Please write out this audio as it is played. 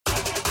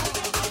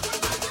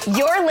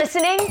You're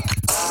listening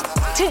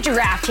to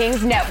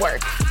DraftKings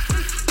Network.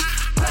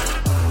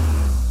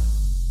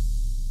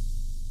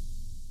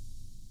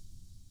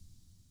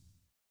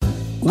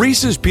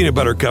 Reese's peanut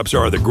butter cups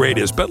are the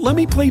greatest, but let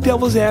me play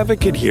devil's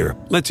advocate here.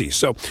 Let's see.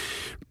 So,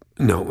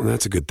 no,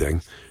 that's a good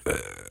thing.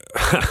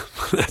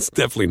 That's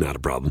definitely not a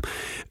problem.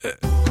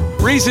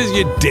 Reese's,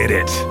 you did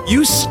it.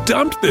 You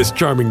stumped this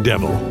charming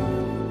devil.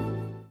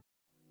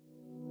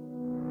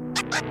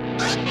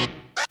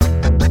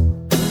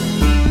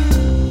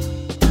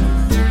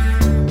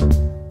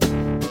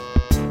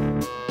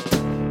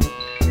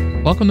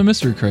 Welcome to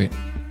Mystery Crate.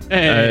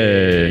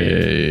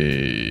 Hey.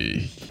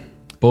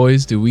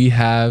 Boys, do we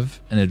have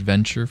an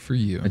adventure for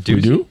you? We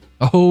do?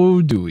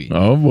 Oh, do we?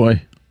 Oh,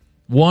 boy.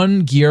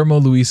 One Guillermo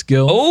Luis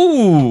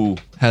Gil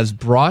has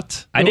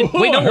brought... I didn't...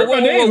 Wait, no,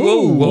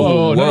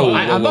 whoa.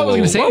 I thought I was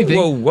going to say anything.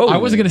 I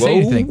wasn't going to say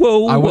anything.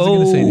 I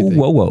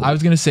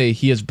was going to say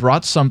he has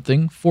brought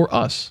something for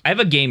us. I have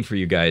a game for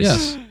you guys.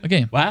 Yes, a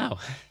game. Wow.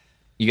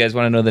 You guys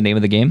want to know the name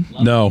of the game?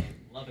 No.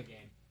 Love a game.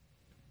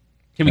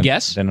 Can we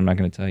guess? Then I'm not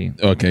going to tell you.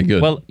 Okay,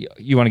 good. Well,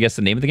 you want to guess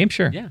the name of the game?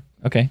 Sure. Yeah.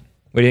 Okay.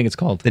 What do you think it's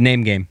called? The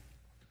name game.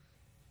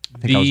 I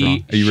think I was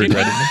wrong. Are you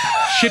regretting this?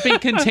 Shipping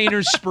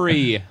container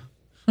spree.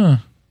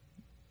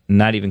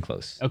 Not even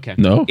close. Okay.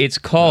 No? It's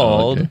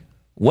called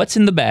What's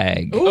in the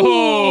Bag.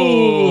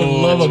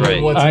 Love That's a good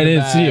right. what's in I the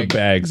didn't see a bag.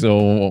 bag,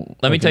 so...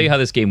 Let me tell you how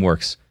this game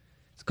works.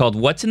 It's called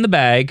What's in the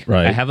Bag.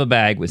 Right. I have a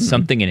bag with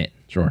something in it.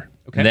 Sure.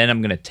 Okay. Then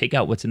I'm going to take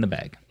out what's in the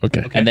bag.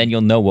 Okay. And then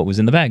you'll know what was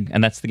in the bag.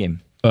 And that's the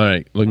game. All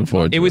right, looking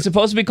forward to It was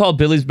supposed to be called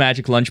Billy's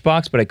Magic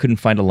Lunchbox, but I couldn't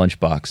find a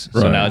lunchbox.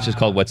 So Right. now it's just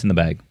called What's in the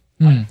Bag.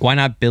 Why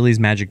not Billy's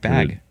Magic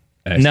Bag?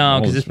 No,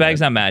 because this bag's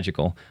not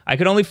magical. I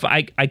could only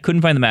I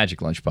couldn't find the magic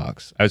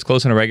lunchbox. I was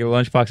close on a regular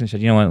lunchbox and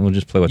said, you know what, we'll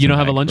just play what's You in don't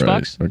the have a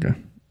bag. lunchbox? Right.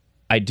 Okay.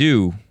 I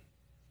do,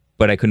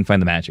 but I couldn't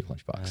find the magic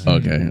lunchbox.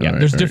 Okay. Yeah, all right,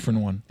 There's all right. different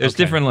one. There's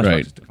different lunchboxes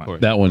Right. to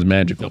find. That one's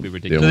magical. They'll be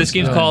ridiculous. So this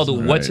game's called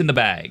What's Right. in the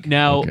Bag.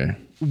 Now, Okay.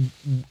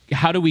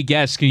 how do we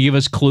guess? Can you give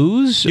us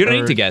clues? You don't or-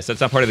 need to guess.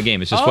 That's not part of the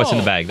game. It's just What's in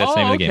the Bag. That's the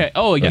name of the game. Okay.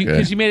 Oh, because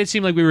Okay. you made it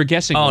seem like we were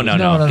guessing. Oh, what was-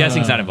 no. No.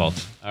 Guessing's not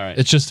involved. All right.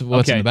 It's just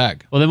what's in Okay. the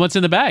bag. Well, then what's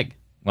in the bag?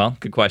 Well,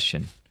 good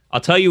question. I'll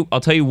tell you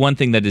one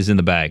thing that is in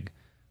the bag.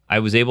 I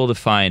was able to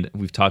find,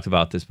 we've talked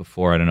about this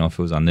before, I don't know if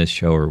it was on this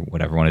show or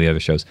whatever, one of the other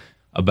shows,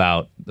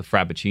 about the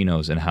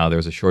Frappuccinos and how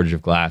there's a shortage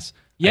of glass.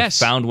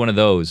 Yes. I found one of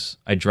those.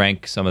 I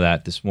drank some of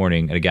that this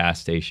morning at a gas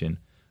station.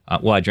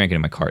 Well, I drank it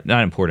in my cart.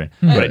 Not important.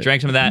 But I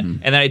drank some of that.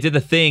 And then I did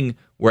the thing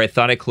where I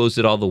thought I closed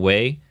it all the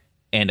way,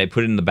 and I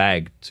put it in the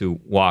bag to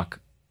walk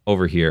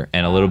over here,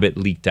 and a little bit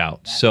leaked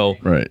out. So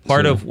Right,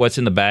 part so- of what's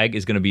in the bag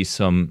is going to be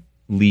some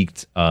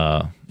leaked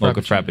mocha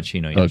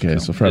Frappuccino. Yes, Okay, so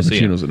just you know.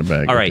 Frappuccino's in the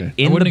bag. All right, okay.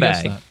 in I the wouldn't have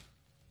guessed bag. that.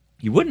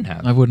 You wouldn't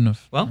have. I wouldn't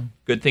have. Well,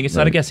 good thing it's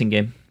not a guessing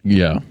game.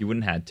 Yeah. You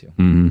wouldn't have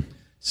to.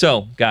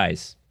 So,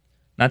 guys,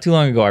 not too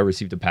long ago, I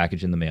received a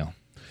package in the mail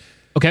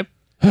Okay.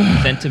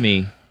 sent to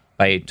me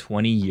by a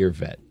 20-year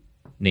vet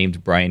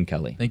named Brian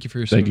Kelly. Thank you for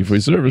your service. Thank you for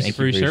your service. Thank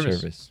For you your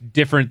service.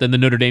 Different than the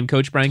Notre Dame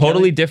coach, Brian Totally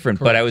Kelly? different,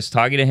 but I was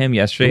talking to him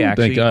yesterday, Ooh, thank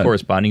actually God.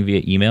 corresponding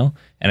via email,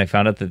 and I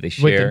found out that they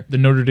Wait, share... the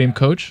Notre Dame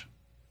coach?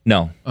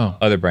 No, Oh.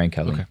 other Brian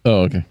Kelly. Okay.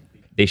 Oh, okay.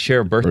 They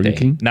share a birthday.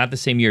 King? Not the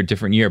same year,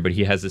 different year, but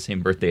he has the same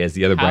birthday as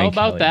the other How Brian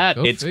about Kelly. that?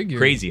 Go It's figure.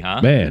 crazy,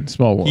 huh? Man,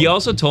 small world. He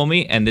also told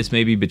me, and this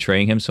may be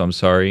betraying him, so I'm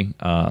sorry,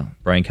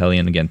 Brian Kelly,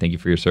 and again, thank you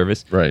for your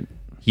service. Right.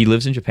 He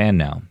lives in Japan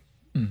now,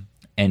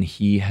 and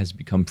he has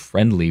become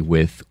friendly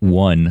with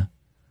one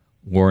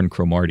Warren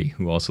Cromartie,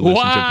 who also lives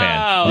in Japan.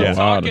 Wow. Yeah.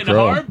 Wow, the Talking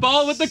crow.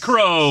 hardball with the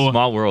crow.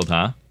 Small world,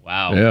 huh?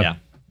 Wow. Yeah. Yeah.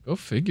 Go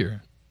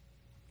figure.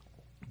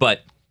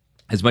 But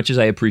as much as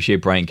I appreciate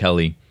Brian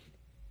Kelly,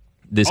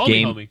 this Homie,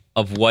 game homie.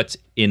 of what's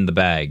in the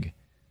bag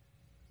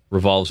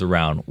revolves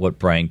around what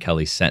Brian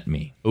Kelly sent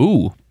me.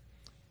 Ooh.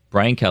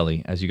 Brian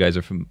Kelly, as you guys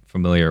are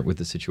familiar with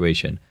the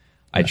situation,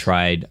 I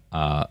tried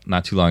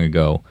not too long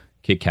ago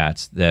Kit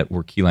Kats that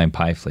were key lime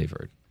pie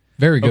flavored.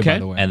 Very good, Okay. by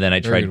the way. And then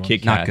I Very tried good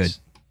Kit Not Kats. good.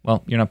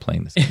 Well, you're not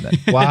playing this game then.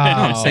 one.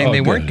 Wow. I'm saying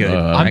they weren't good.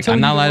 I'm I'm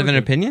telling not you allowed they to have an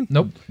weren't good. opinion?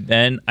 Nope.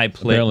 Then I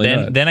played. Apparently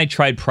not. Then I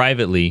tried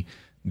privately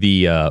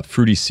the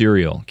fruity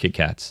cereal Kit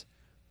Kats.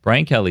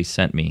 Brian Kelly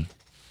sent me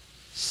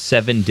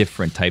 7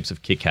 different types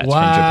of Kit Kats from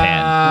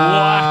Japan.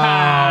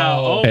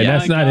 Wow. Oh And my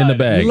that's not in the God.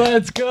 bag.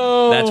 Let's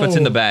go. That's what's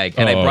in the bag,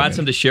 and I Oh, brought okay.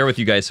 some to share with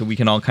you guys so we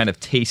can all kind of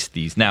taste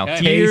these. Now,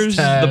 Okay. here's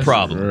Taste the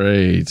problem.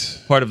 Great.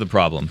 Part of the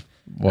problem,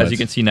 What? as you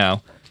can see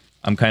now,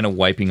 I'm kind of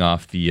wiping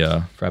off the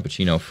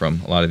Frappuccino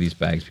from a lot of these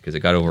bags because it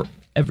got over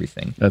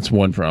everything. That's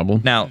one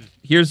problem. Now,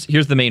 here's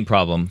the main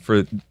problem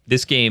for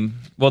this game.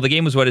 Well, the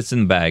game was what it's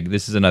in the bag.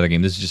 This is another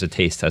game. This is just a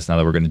taste test now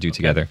that we're going to do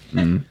together.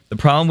 The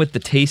problem with the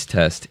taste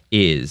test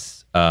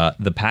is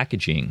the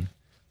packaging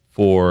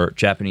for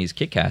Japanese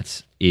Kit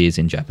Kats is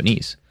in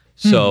Japanese.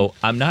 So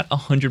I'm not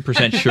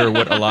 100% sure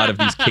what a lot of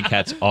these Kit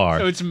Kats are.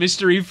 So it's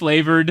mystery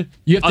flavored.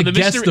 You have on to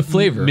guess the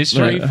flavor.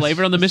 Mystery Right.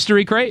 flavored on the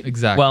mystery crate.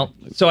 Exactly. Well,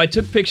 so I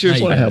took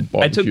pictures. wanna have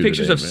I took barbecue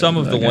pictures today, of some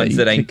man. of the I gotta ones eat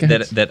that Kit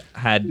Kats. that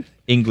had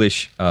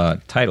English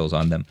titles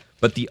on them.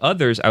 But the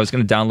others, I was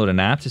going to download an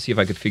app to see if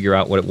I could figure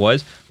out what it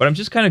was. But I'm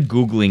just kind of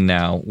Googling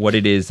now what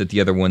it is that the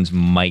other ones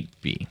might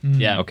be.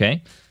 Yeah.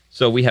 Okay.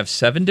 So we have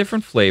 7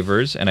 different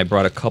flavors, and I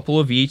brought a couple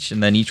of each,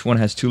 and then each one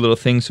has 2 little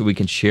things so we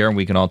can share and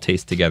we can all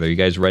taste together. You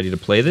guys ready to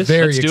play this?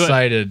 Very Let's do it.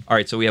 excited. All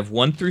right, so we have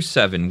 1 through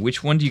 7.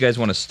 Which one do you guys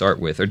want to start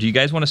with? Or do you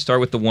guys want to start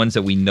with the ones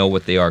that we know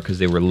what they are because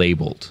they were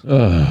labeled?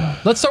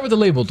 Let's start with the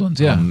labeled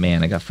ones. Yeah. Oh,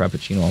 man, I got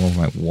Frappuccino all over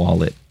my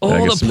wallet. I Oh,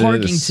 can the smell it.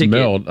 parking It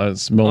ticket. I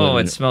smell Oh,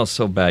 it. it smells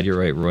so bad. You're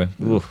right, Roy.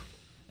 Oof.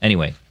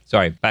 Anyway,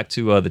 sorry, back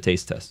to the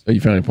taste test. Are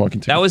you found a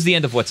parking ticket? That was the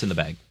end of what's in the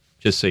bag,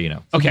 just so you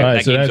know. Okay. All right,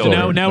 that so game's that's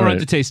over. over. Now we're All on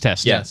the right. taste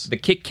test. Yes, the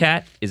Kit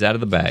Kat is out of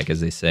the bag,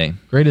 as they say.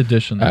 Great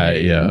addition.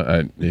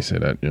 They say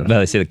that. Yeah. No,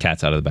 they say the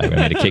cat's out of the bag. I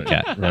made a Kit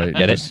Kat. Right.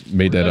 Get it? Just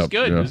made that That was up.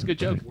 good. Yeah. That was a good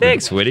joke.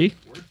 Thanks, Woody.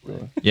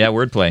 Yeah,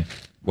 wordplay.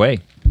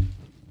 Way.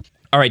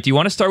 All right, do you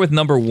want to start with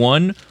number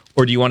 1,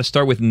 or do you want to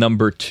start with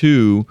number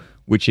 2,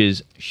 which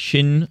is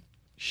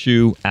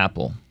Shinshu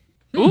Apple?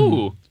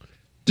 Ooh.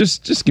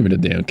 Just give it a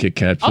damn Kit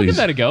Kat, please. I'll give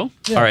that a go.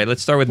 All right,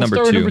 let's start with Let's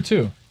number start 2. with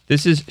number 2.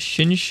 This is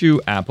Shinshu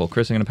Apple.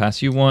 Chris, I'm going to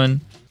pass you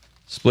one.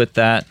 Split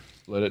that.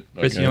 Let it.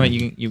 Chris, okay. you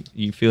know what?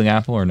 You feeling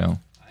apple or no?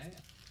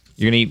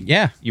 You're gonna eat.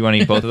 Yeah. You want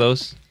to eat both of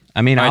those?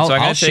 I mean, All right, I'll, so I'm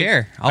gonna I'll take-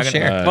 share. I'll I'm gonna-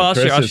 share. Well, I'll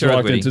Chris share. I'll just share with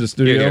walked Woody. into the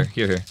studio.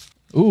 Here.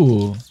 Ooh.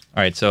 All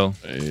right, so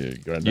Hey,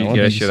 grab that you one.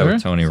 guys share that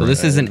with sir. Tony. So right?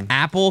 this is an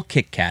apple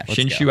Kit Kat. Let's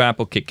Shinshu go.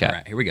 Apple Kit Kat. All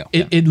right, here we go.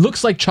 It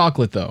looks like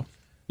chocolate though.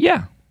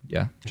 Yeah.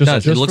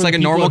 does. It looks for like the a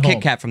people normal at Kit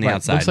home. Kat from the Right,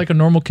 outside. Looks like a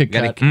normal Kit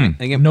Gotta- Kat.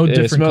 No It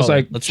different smells color.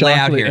 like Let's lay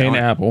out chocolate here. and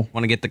apple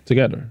Want to get the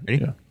together.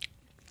 Ready?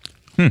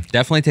 Yeah.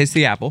 Definitely taste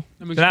the apple.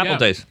 It's an apple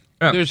taste.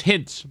 Yeah. There's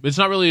hints. It's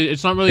not really.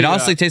 It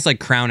honestly tastes like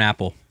Crown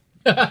Apple.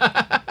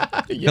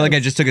 I feel like I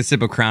just took a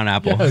sip of Crown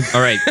Apple.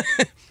 All right.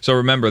 So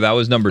remember that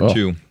was number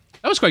 2.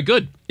 that was quite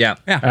good. Yeah.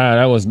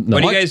 That was. No.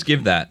 What do you guys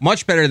give that?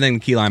 Much better than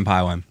key lime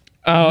pie one.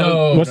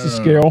 What's the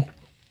scale?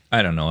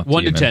 I don't know. Up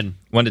 1 you, to man. 10.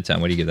 1 to 10.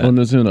 What do you give that? 1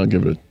 to 10, I'll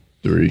give it a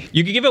 3.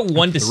 You could give it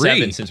 1 to 3.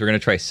 7 since we're gonna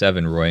try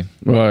 7, Roy.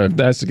 Well, if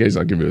that's the case,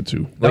 I'll give it a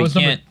 2. Well, was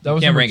you number- can't. that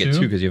was you can't number rank it 2? 2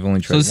 because you've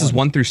only tried. So this is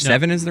 1 through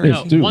 7, is there?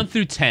 No, Dude. 1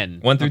 through 10.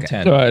 1 through Okay.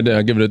 10. All right, then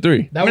I'll give it a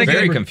 3. That was Very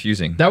number,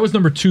 confusing. That was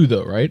number 2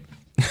 though, right?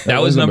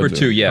 That was number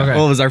 2. Yeah. Okay.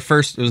 Well, it was our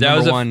first. It was That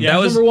was number 1. That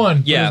was number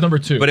 1. Yeah. It was number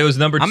 2. But it was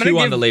number I'm 2 gonna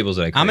on give- the labels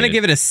that I created. I'm gonna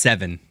give it a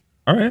 7.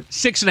 All right.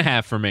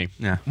 6.5 for me.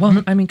 Yeah.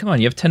 Well, I mean, come on.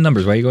 You have 10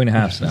 numbers. Why are you going to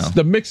halves now?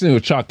 The mixing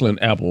of chocolate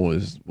and apple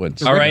is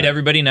what's. All right,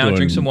 everybody, now doing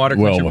drink some water,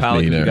 well cleanse your with palate.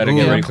 me You there. got to Ooh,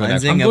 get ready for that.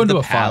 cleansing. I'm of going to the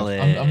a 5.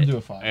 palate. I'm gonna do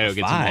a 5. I gotta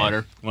get some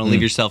water. Want to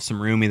leave yourself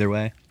some room either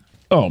way.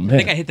 Oh I man.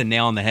 think I hit the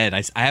nail on the head.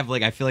 I have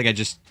like I feel like I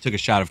just took a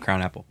shot of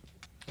Crown Apple.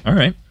 All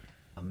right.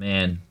 Oh,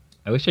 man.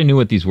 I wish I knew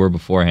what these were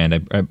beforehand.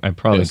 I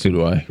probably Yeah, so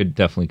do I. could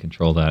definitely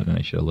control that, and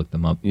I should have looked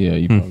them up. Yeah,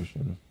 you probably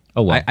should.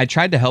 Oh, well. I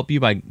tried to help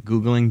you by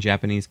Googling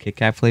Japanese Kit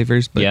Kat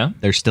flavors, but Yeah?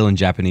 they're still in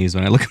Japanese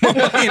when I look them up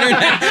on the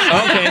internet.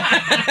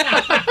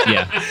 Okay.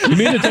 Yeah. You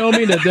mean to tell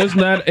me that there's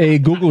not a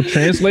Google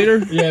translator?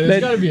 Yeah,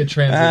 there's got to be a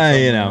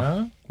translate. you somewhere,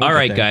 know. huh? All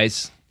right, there.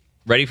 guys.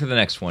 Ready for the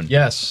next one?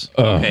 Yes.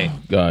 Oh, Okay.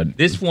 God.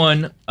 This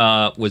one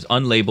was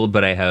unlabeled,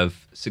 but I have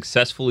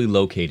successfully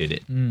located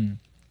it.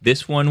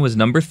 This one was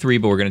number 3,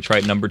 but we're going to try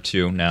number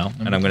 2 now,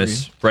 and I'm going to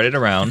spread it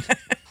around.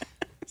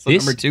 So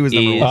This number 2 is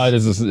number is- 1.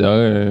 This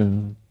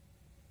is.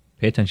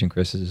 Pay attention,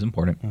 Chris. This is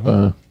important.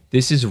 Uh,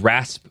 This is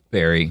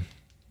raspberry.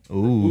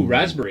 Ooh,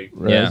 raspberry.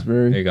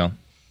 raspberry. Yeah, there you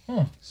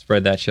go.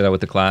 Spread that shit out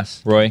with the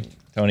class. Roy,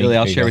 Tony. Billy,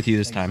 I'll there share go. with you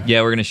this time.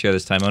 Yeah, we're going to share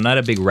this time. I'm not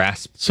a big So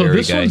raspberry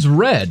this guy. one's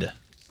red.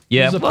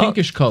 yeah, It's a well,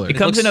 pinkish color. It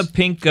comes in a looks-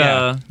 pink,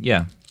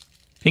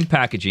 pink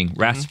packaging.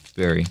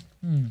 Raspberry.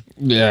 It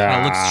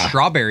looks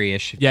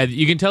strawberry-ish. Yeah,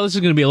 you can tell this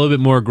is going to be a little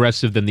bit more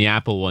aggressive than the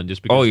Apple one,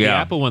 just because Oh, the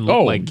yeah. Apple one looked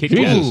Oh, like Kit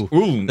Jesus. Kat.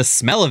 Ooh. The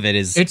smell of it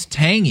is. It's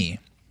tangy.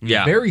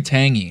 Yeah. Very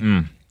tangy.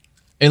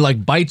 It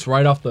like bites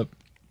right off the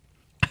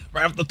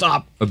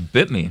top. It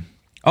bit me.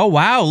 oh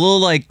wow, a little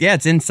like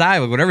it's inside,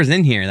 like whatever's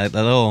in here. That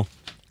little.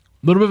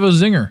 A little bit of a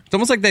zinger. It's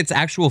almost like that's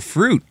actual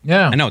fruit.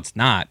 Yeah. I know it's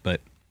not, but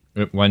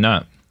Why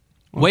not?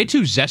 Way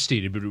too zesty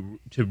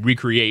to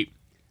recreate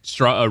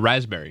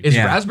raspberry. Is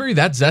Yeah. raspberry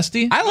that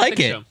zesty? I like think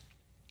it. so.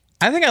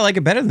 I think I like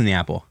it better than the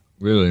apple.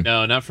 Really?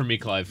 No, not for me,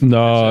 Clive.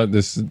 No,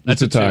 it's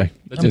That's a a two. tie.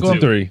 That's It's a a two.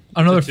 3.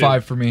 Another It's a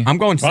 5 for me. I'm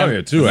going Probably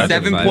a 2.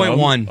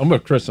 7.1. I'm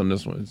with Chris on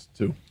this one. It's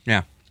 2.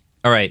 Yeah.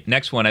 All right,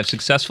 next one. I've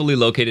successfully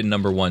located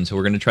number 1, so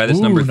we're going to try this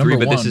Ooh, number 3, number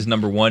but this 1. is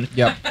number 1.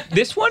 Yep.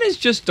 This one is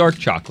just dark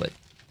chocolate.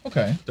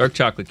 Okay. Dark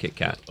chocolate Kit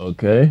Kat.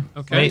 Okay.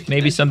 Okay.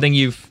 Maybe something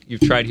you've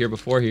tried here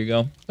before. Here you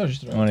go. No,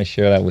 just I want to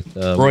share that with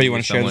Roy, you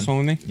want to share this one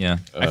with me? Yeah.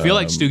 I feel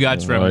like Stu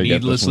God's I from got this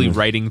needlessly one.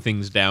 writing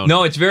things down.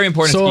 No, it's very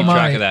important So to keep am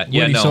track I. of that. Woody,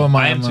 Yeah, no, so am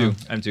I. I am I'm, too.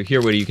 I'm too.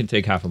 Here, Woody, you can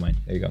take half of mine.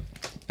 There you go.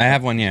 I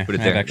have one, yeah. Put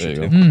it I have there. actually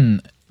There you two.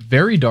 go.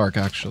 very dark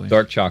actually.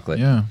 Dark chocolate.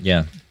 Yeah.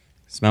 Yeah.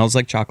 Smells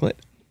like chocolate.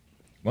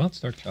 Well, it's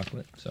dark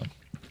chocolate, so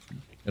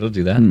it'll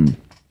do that.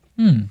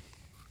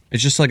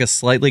 It's just like a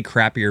slightly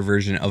crappier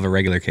version of a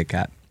regular Kit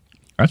Kat.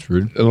 That's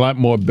rude. A lot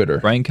more bitter.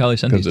 Brian Kelly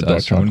sent these Because of to dark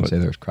us. So I wouldn't chocolate. say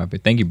there was crappy.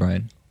 Thank you,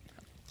 Brian,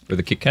 for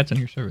the Kit Kats on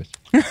your service.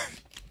 All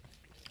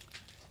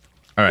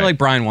I right. feel like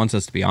Brian wants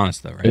us to be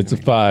honest, though, right? It's a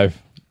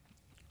 5.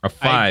 a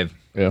 5.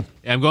 Yeah.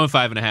 Yeah, I'm going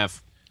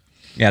 5.5.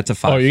 Yeah, it's a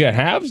 5. Oh, you got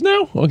halves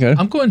now? Okay.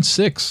 I'm going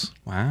 6.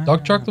 Wow.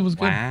 Dark chocolate was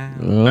good.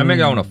 Wow. I'm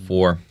going a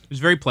 4. It was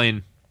very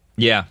plain.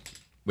 Yeah,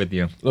 with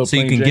you. So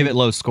you can give it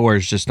low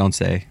scores, just don't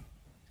say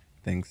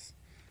things.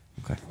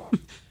 Okay.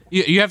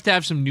 You have to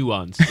have some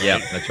nuance. Yeah,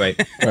 that's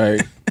right.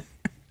 Right.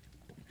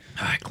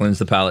 Cleanse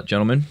the palate,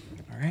 gentlemen.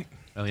 All right.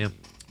 Oh yeah.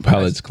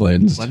 Palate's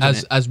cleansed.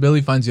 As Billy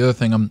finds the other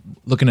thing, I'm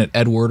looking at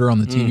Ed Werder on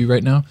the TV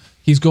right now.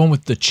 He's going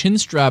with the chin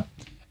strap,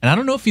 and I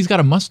don't know if he's got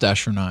a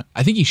mustache or not.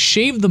 I think he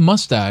shaved the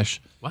mustache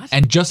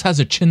and just has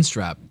a chin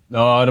strap.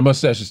 No, the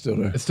mustache is still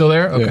there. It's still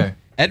there? Okay.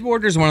 Ed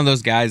Werder's one of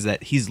those guys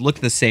that he's looked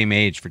the same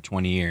age for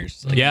 20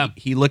 years. Like, Yeah.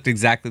 He looked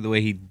exactly the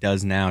way he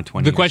does now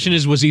 20 The years question ago.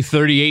 is, was he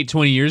 38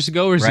 20 years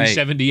ago, or is Right. he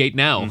 78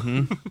 now?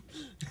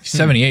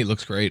 78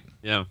 looks great.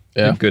 Yeah.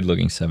 Yeah. Good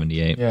looking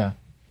 78. Yeah.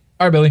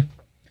 All right, Billy.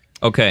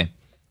 Okay.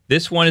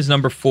 This one is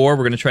number 4.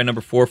 We're going to try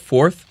number 4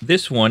 fourth.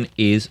 This one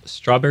is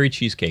strawberry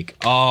cheesecake.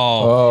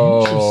 Oh,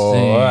 Interesting.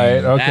 All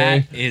right.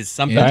 Okay. that is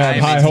something Yeah. I I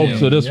have high into. hopes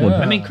for this one.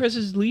 I mean, Chris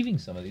is leaving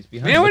some of these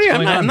behind. Yeah, what What's do you,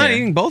 going on I'm not there?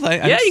 eating both.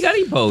 Yeah, you got to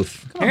eat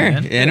both. Come on, Here,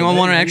 man. anyone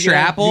want an extra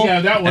apple?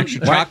 Yeah, that one.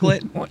 Extra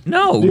chocolate? What?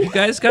 No, you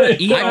guys got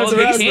to eat all the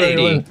the raspberry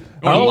candy.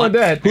 I don't want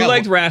that. Who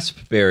liked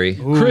raspberry?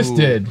 Chris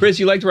did. Chris,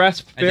 you liked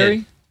raspberry? I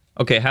did.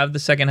 Okay, have the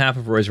second half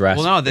of Roy's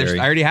raspberry. Well, no,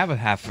 I already have a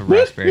half of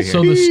raspberry here.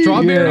 So the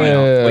strawberry, Yeah.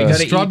 Well, you the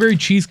gotta strawberry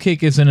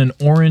cheesecake is in an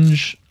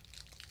orange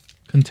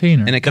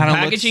container. and it The kind of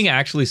packaging looks,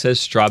 actually says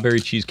strawberry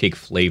cheesecake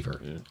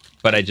flavor,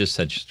 but I just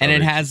said and strawberry.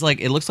 it has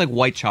like, it looks like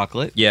white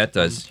chocolate. Yeah, it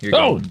does. Here you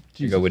Oh, go.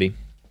 Here you go, Woody.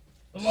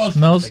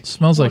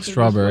 smells like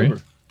strawberry.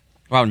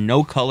 Wow,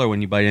 no color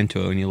when you bite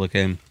into it when you look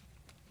in.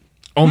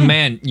 Oh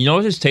man, you know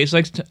what this tastes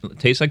like?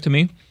 Tastes like to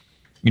me?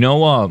 You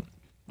know,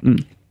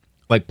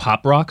 like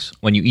Pop Rocks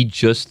when you eat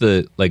just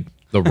the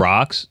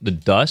rocks, the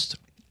dust,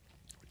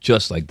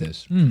 just like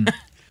this.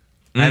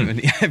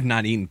 I have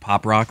not eaten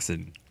Pop Rocks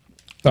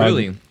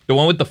Really, the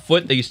one with the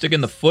foot that you stick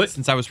in the foot.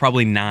 since I was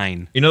probably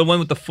 9. You know the one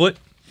with the foot?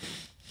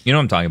 You know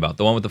what I'm talking about?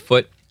 The one with the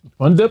foot?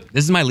 Fun dip?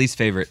 This is my least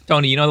favorite.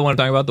 Tony, you know the one I'm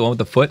talking about? The one with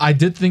the foot? I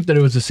did think that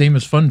it was the same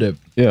as Fun Dip.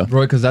 Yeah.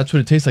 Roy, because that's what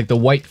it tastes like. The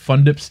white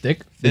Fun Dip stick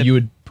that Dip. you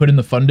would put in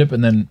the Fun Dip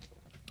and then.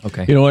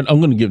 Okay. You know what? I'm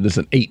going to give this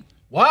an 8.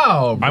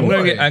 Wow. I'm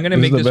gonna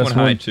make is the this one best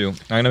high one. too.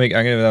 I'm gonna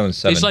give that one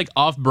 7. It's like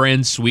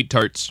off-brand sweet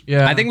tarts.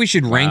 Yeah. I think we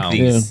should rank Wow.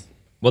 these.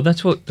 well,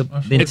 that's what the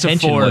It's a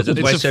intention 4. was. That's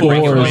It's why I a said 4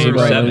 rank it for from me. 4 to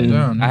Right.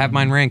 7. I have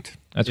mine ranked.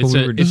 That's what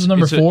we were This just is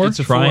number 4? It's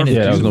a trying 4, to Yeah,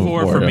 that was it's a number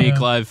 4 four, for me, yeah.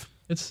 Clive.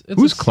 It's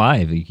Who's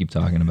Clive that you keep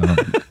talking about?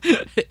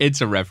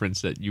 It's a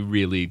reference that you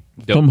really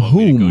From don't want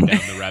me to whom? go down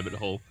the rabbit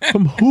hole.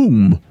 From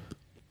whom?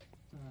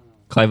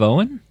 Clive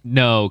Owen?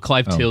 No,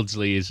 Clive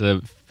Tildesley is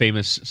a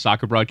famous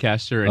soccer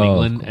broadcaster in Oh, of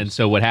England, course. and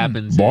so what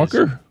happens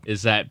Barker?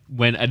 is that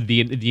when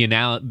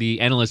the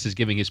analyst is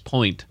giving his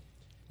point,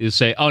 he'll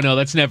say, "Oh no,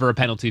 that's never a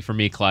penalty for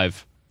me,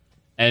 Clive."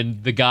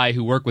 And the guy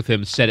who worked with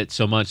him said it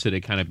so much that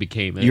it kind of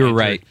became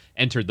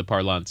entered the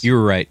parlance. You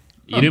were right.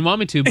 You didn't want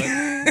me to,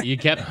 but you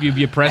kept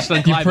you pressed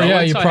on Clive. yeah,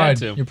 Owens, you so I pride. had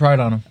to. You pride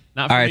on him.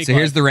 Not for All me, right, so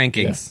here's Clive. the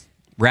rankings.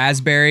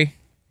 Raspberry,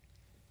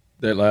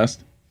 That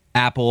last?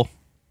 apple,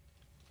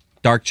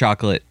 dark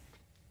chocolate,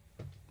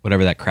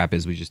 whatever that crap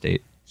is we just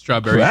ate.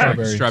 strawberry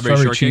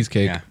shortcake.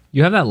 cheesecake. Yeah.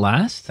 You have that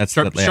last? That's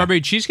Stra- the, yeah.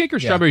 Strawberry cheesecake or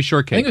strawberry I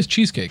shortcake? think it was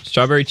cheesecake.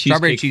 Strawberry cheesecake,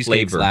 Strawberry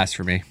cheesecake's flavor. last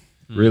for me.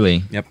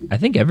 Really? Yep. I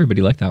think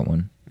everybody liked that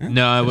one.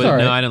 No, I all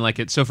right. didn't like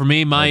it. So for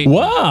me, my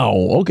Wow.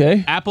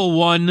 Okay. apple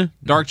 1,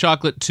 dark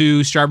chocolate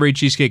 2, strawberry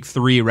cheesecake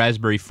 3,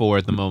 raspberry 4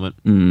 at the moment.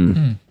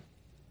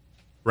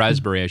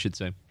 Raspberry, I should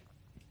say.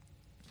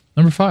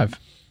 Number 5.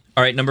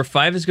 All right, number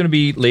 5 is going to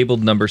be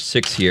labeled number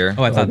 6 here.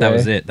 Oh, I thought that Okay.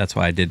 was it. That's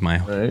why I did my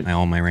Right.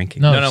 all my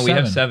ranking. No, No, we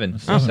have 7.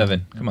 Oh.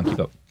 7. Come on, keep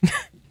up.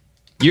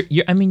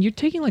 You're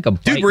taking like a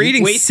bite. Dude, we're You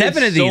eating wasted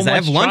 7 of so these. I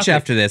have much lunch chocolate.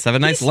 after this. I have a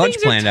nice These lunch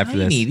things are planned after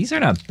this. tiny. These are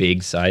not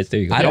big size. There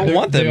you go. I don't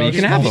want them. they You are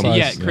can have small them.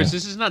 size. Yeah, Chris,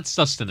 this is not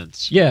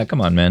sustenance. Yeah, come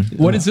on, man.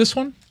 What is this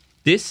one?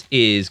 This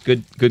is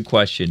good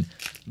question.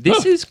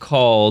 This is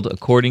called,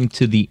 according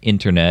to the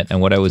internet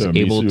and what I was Tiramisu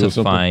able or to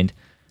something? find.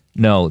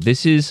 No,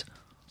 this is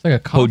It's like a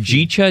coffee.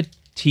 Hojicha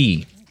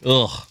tea.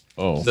 Ugh.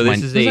 Oh. So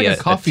this is It's like a a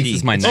coffee. tea. This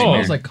is my It nightmare.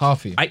 smells like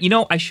coffee.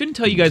 I shouldn't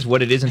tell you guys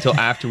what it is until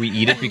after we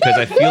eat it because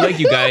I feel like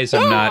you guys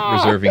are not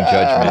reserving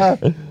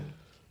judgment.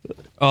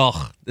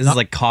 Ugh. This is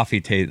like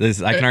coffee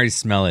taste. I can already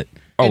smell it.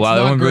 Oh It's wow,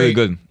 that not one's really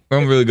great. good. That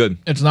one's really good.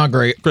 It's not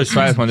great. Chris,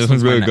 try this one. This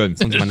one's really good.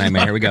 This one's my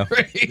nightmare. Here we go.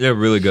 They're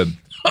really good.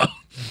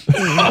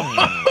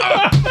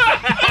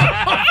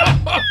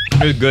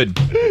 They're good.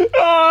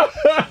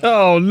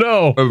 Oh,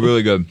 no. They're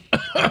really good.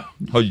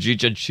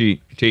 Hojicha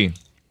tea.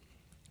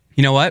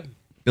 You know what?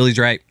 Billy's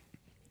right.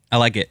 I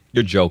like it.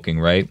 You're joking,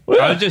 right?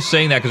 I was just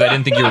saying that because I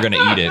didn't think you were going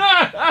to eat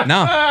it.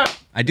 No,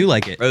 I do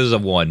like it. This is a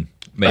 1,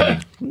 maybe.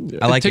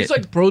 I like it tastes it.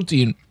 like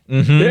protein.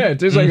 Yeah, it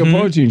tastes like a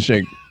protein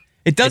shake.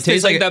 It does It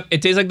tastes like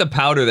it tastes like the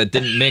powder that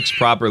didn't mix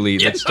properly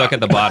that's stuck at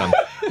the bottom.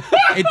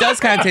 It does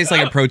kind of taste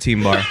like a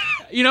protein bar.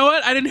 You know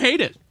what? I didn't hate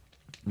it.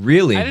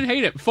 Really? I didn't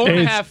hate it.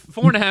 4.5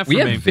 for We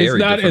have me. very It's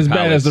not different as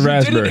bad as the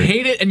palates. Didn't raspberry.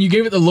 hate it, and you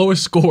gave it the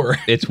lowest score.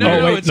 It's No,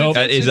 weird. no, wait, no.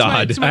 That is my-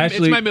 odd. It's my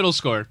Actually- middle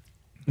score.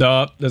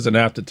 No, there's an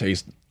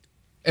aftertaste.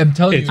 I'm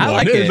telling you, I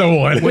like it. The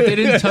one. what they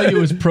didn't tell you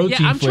was protein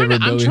Yeah, I'm flavored.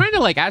 trying Billy. to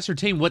like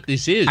ascertain what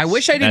this is. I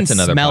wish I didn't That's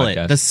another smell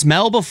podcast. it. The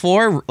smell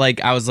before,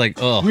 like I was like,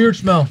 oh. Weird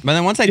smell. But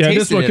then once I Yeah,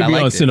 tasted this one it, could I be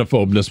on liked it.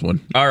 Cinephobe. This one.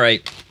 All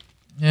right.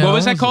 Yeah, What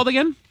was that called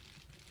again?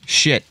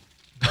 Shit.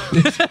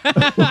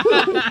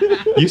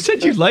 You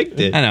said you liked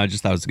it. I know. I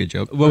just thought it was a good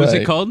joke. What was it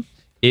Right. called?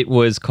 It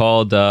was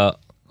called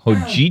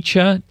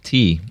Hojicha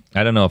tea.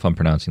 I don't know if I'm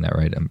pronouncing that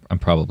right. I'm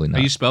probably How not.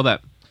 do you spell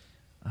that?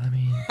 I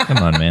mean, come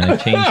on, man. I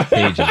changed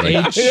pages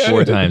like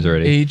 4 times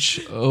already.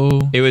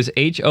 H-O. It was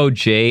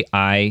Hojicha,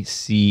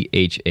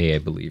 I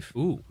believe.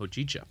 Ooh,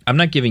 Hojicha. I'm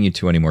not giving you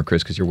 2 anymore,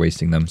 Chris, because you're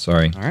wasting them.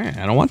 Sorry. All right.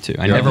 I don't want to.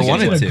 I You're never only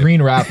wanted It's to. a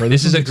green wrapper.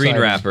 This is a one's green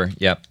exciting. wrapper.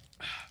 Yep.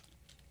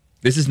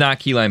 This is not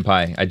key lime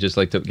pie. I just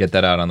like to get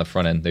that out on the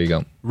front end. There you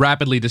go.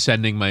 Rapidly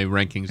descending my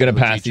rankings. Gonna of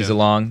pass Hojicha. these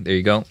along. There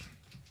you go.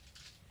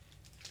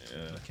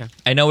 Okay.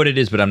 I know what it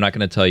is, but I'm not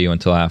going to tell you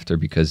until after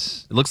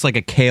because It looks like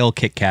a kale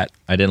Kit Kat.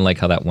 I didn't like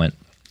how that went.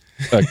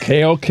 A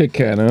kale Kit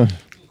Kat, huh?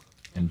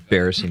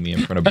 Embarrassing me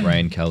in front of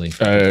Brian Kelly.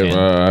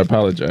 I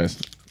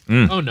apologize.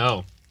 Oh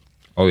no.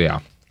 Oh yeah.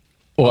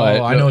 Oh,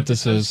 I know what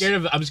this is.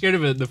 I'm scared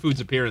of the food's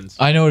appearance.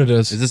 I know what it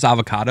is. Is this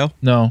avocado?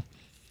 No.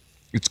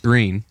 It's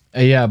green.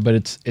 Yeah, but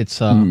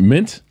it's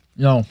Mint?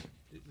 no.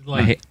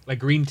 Like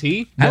green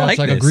tea. I No, like it's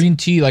like this. a green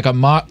tea, like a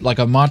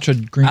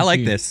matcha green tea. I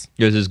like this.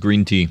 This is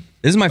green tea.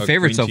 This is my A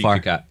favorite green so tea far.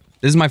 Kit Kat.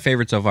 This is my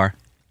favorite so far.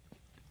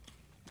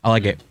 I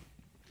like it.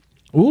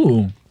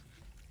 Ooh.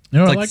 You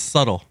know It's what like I like?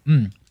 subtle.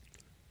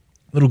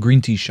 Little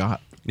green tea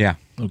shot. Yeah.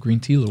 Little green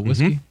tea, little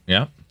whiskey.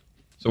 Yeah.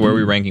 So where are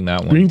we ranking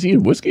that one? Green tea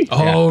and whiskey?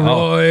 Oh,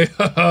 Roy.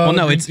 Well,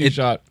 no, Green it's tea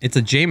shot. it's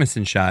a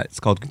Jameson shot. It's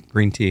called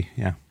green tea.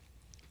 Yeah.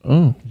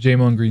 Oh.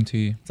 JMO and green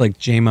tea. It's like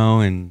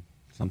JMO and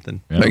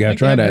something. I gotta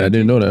try that. I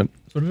didn't know that.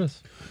 That's what it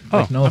is.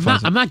 Oh,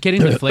 I'm not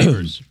getting the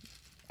flavors.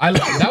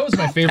 That was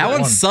my favorite That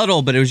one's one.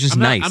 subtle, but it was just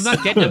nice. I'm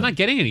not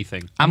getting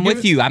anything. I'm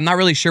with you. I'm not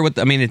really sure what.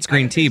 I mean, it's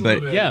green tea,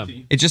 but Yeah.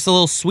 it's just a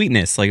little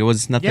sweetness. Like it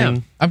was nothing.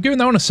 Yeah. I'm giving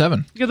that one a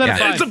 7. Give that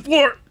Yeah. a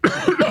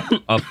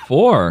 5. A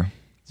 4.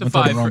 It's a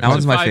 5. wrong. It's That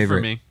one's a my 5 favorite.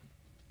 For me.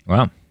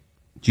 Wow.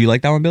 Do you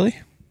like that one, Billy?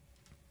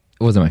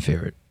 It wasn't my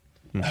favorite.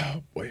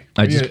 Boy.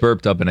 I just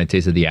burped up and I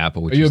tasted the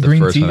apple, which Are you is a the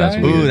green first tea one. That's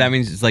guy? weird. Ooh, that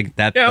means it's like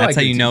that. Yeah, I That's like how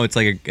green you tea. know it's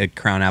like a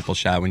crown apple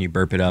shot when you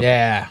burp it up.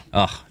 Yeah.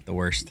 Ugh, the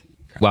worst.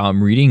 Wow,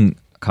 I'm reading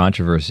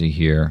controversy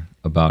here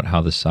about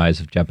how the size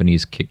of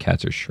Japanese Kit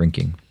Kats are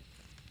shrinking.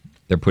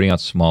 They're putting out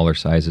smaller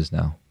sizes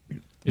now.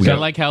 Is that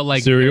like how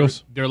like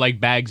Cereals? they're like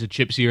bags of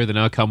chips here that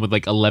now come with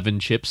like 11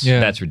 chips?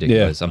 Yeah. That's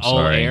ridiculous. I'm All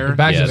sorry. air?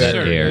 Bags yeah, of that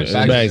air. airs.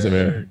 Bags Bags of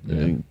air.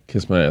 Yeah.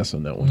 Kiss my ass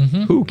on that one.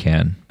 Who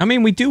can? I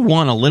mean, we do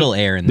want a little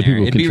air in there.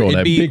 people It'd be, control it'd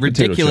that be big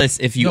potato ridiculous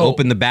if you No.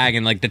 open the bag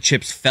and like the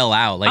chips fell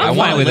out. Like I I'm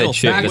want fine a with little a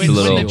chip bag that's with a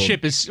little- When the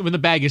chip is when the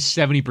bag is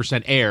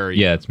 70% air.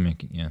 Yeah, it's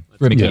making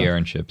Mickey Yeah. air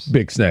and chips.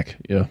 Big snack.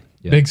 Yeah.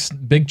 Yeah.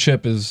 Big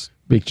chip is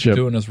Big chip.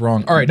 doing us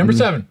wrong. All right, number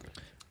 7.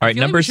 All right, I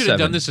feel like number we should have 7.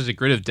 done this as a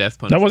grid of death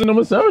punch. That wasn't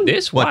number 7?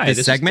 This What, why? this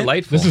This segment? is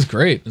delightful. This is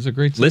great. This is a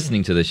great.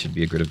 Listening to this should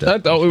be a grid of I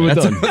death. thought we were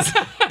done.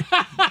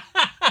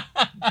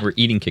 We're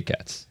eating Kit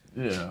Kats.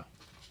 Yeah.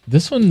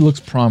 This one looks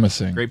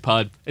promising. Great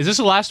pod. Is this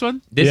the last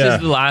one? This Yeah.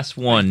 is the last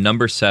one,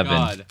 number 7.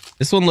 God.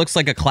 This one looks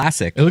like a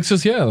classic. It looks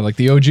just like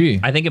the OG.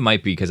 I think it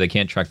might be because I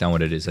can't track down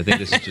what it is. I think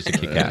this is just a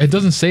Kit Kat. It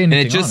doesn't say And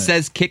anything. it just on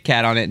says Kit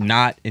Kat on it,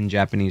 not in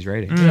Japanese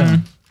writing. Yeah.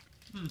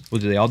 Well,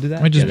 do they all do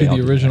that? Might just Yeah, they all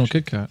be do the that, original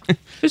actually. Kit Kat.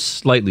 It's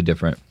slightly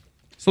different.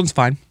 This one's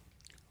fine.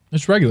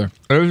 It's regular.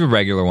 It was a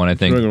regular one, I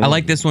think. Regular. I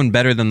like this one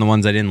better than the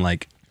ones I didn't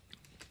like.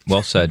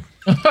 Well said.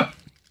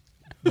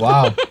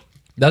 Wow.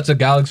 That's a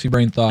galaxy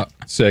brain thought.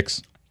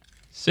 6.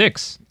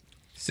 6.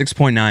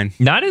 6.9.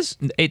 Not as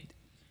it.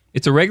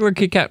 It's a regular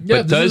Kit Kat, Yeah,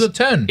 but this does is a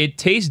 10. It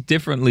tastes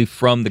differently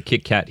from the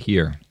Kit Kat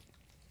here.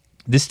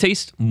 This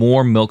tastes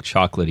more milk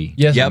chocolatey.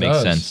 Yes, that it makes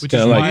does. sense. Which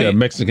Kind is of why like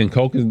Mexican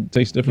Coke. It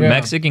tastes different. Yeah.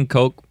 Mexican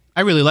Coke.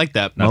 I really like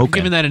that. I'm Okay.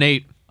 giving that an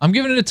 8. I'm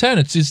giving it a 10.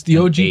 It's just the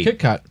OG 8. Kit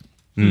Kat.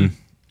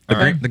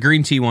 The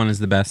green tea one is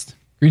the best.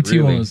 Green tea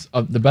Really? one was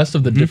the best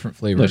of the different The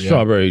flavors.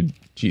 strawberry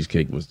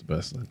cheesecake was the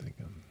best, I think.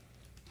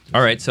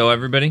 All right, so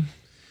everybody,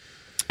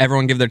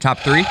 Everyone give their top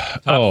 3.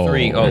 top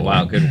 3. Oh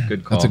wow,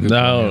 good call. That's a good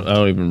No, I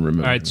don't even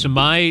remember. All right, so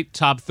my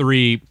top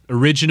 3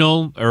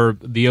 original or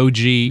the OG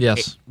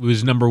Yes.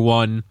 was number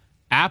 1,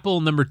 Apple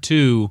number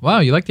 2, Wow,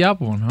 you like the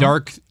apple one, huh?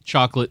 Dark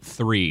Chocolate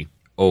 3.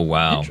 Oh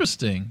wow.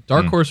 Interesting.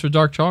 Dark horse for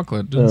dark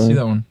chocolate. Didn't see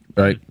that one.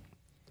 Right.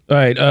 All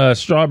right.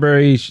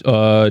 Strawberry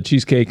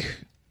cheesecake,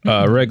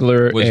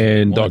 regular, Was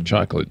and one. dark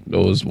chocolate.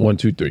 Those 1,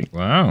 2, 3.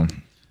 Wow.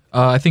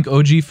 I think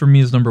OG for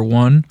me is number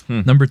 1.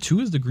 Number 2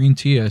 is the green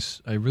tea.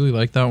 I really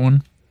like that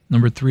one.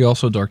 Number 3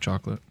 also dark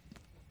chocolate.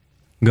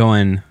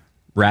 Going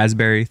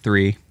raspberry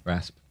 3.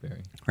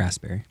 Raspberry.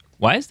 Raspberry.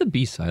 Why is the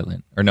B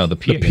silent? Or no, the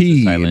P, The I guess, P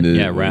is silent. in the-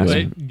 Yeah,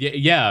 raspberry. But,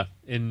 yeah,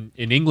 in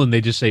England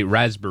they just say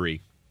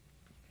raspberry.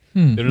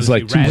 They don't It's say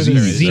like 2 raspberry,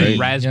 Z's, they say right?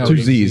 raspberry. Two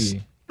Z's.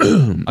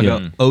 I'll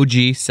go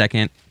OG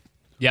second,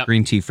 Yep.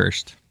 green tea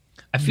first.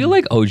 I feel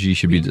like OG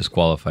should be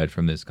disqualified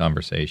from this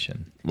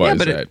conversation. Why yeah, is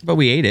but that? but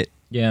we ate it.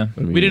 Yeah.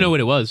 We didn't know what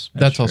it was.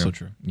 That's also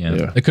true. Yeah.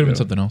 Yeah. It could have been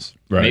something else.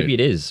 Right. Maybe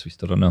it is. We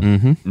still don't know.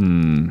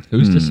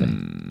 Who's to say?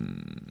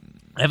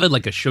 I have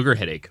like a sugar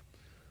headache.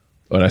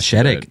 Oh, that's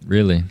Headache. bad.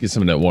 Really? Get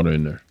some of that water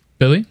in there.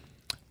 Billy?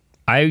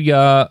 I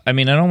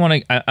mean, I don't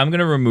want to. I'm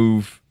gonna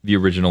remove the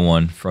original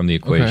one from the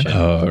equation.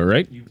 All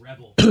right.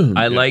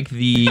 I like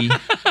the.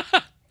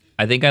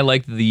 I think I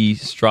like the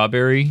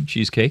strawberry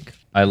cheesecake.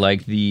 I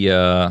like the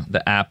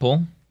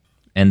apple,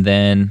 and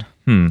then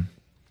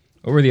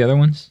what were the other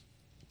ones?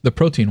 The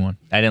protein one.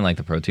 I didn't like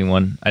the protein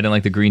one. I didn't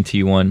like the green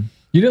tea one.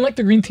 You didn't like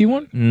the green tea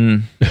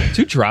one?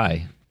 Too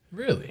dry.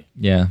 Really?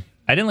 Yeah.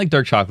 I didn't like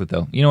dark chocolate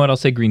though. You know what? I'll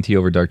say green tea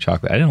over dark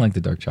chocolate. I didn't like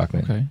the dark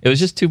chocolate. Okay. It was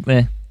just too.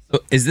 So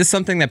is this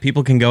something that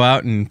people can go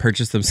out and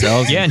purchase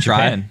themselves? Yeah, and in try?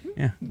 Japan.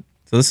 Yeah.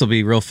 So this will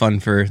be real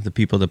fun for the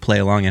people to play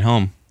along at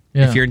home.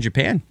 Yeah. If you're in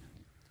Japan,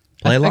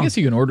 play I along. guess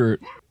you can order it.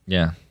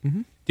 Yeah.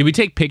 Did we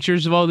take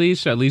pictures of all these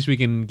so at least we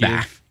can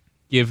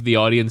give the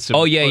audience some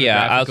Oh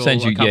yeah. I'll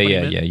send you.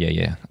 photographical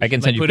Yeah. I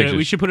can send you accompaniment? pictures.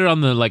 We should put it on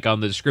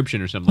the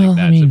description or something like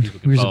that. I mean, so people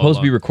can we were follow supposed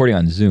to be along. recording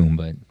on Zoom,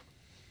 but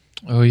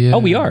Oh, yeah. oh,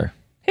 we are.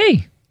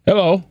 Hey,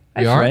 Hello.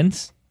 hi, are?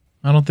 friends.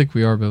 I don't think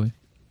we are, Billy.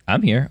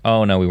 I'm here.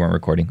 Oh no, we weren't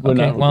recording. We're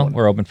Okay, not well, recording.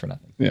 we're open for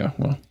nothing. Yeah.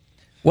 Well.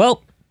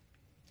 Well,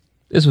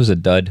 this was a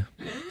dud.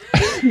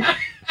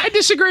 I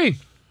disagree.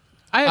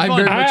 I had I fun.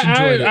 very much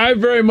enjoyed it. I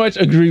very much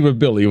agree with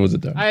Billy. It was a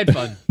done. I had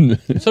fun.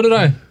 So did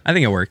I. I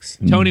think it works.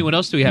 Tony, what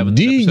else do we have in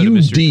this episode of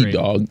Mystery D-U-D, Train?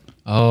 dog.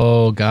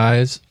 Oh,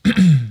 guys.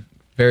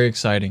 Very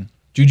exciting.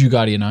 Juju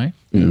Gotti and I.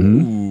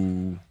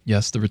 Ooh.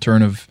 Yes, the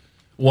return of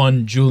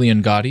one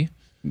Julian Gotti.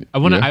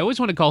 I always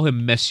want to call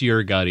him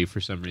Monsieur Gotti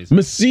for some reason.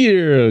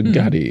 Monsieur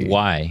Gotti.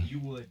 Why?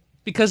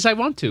 Because I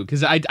want to.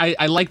 Because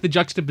I like the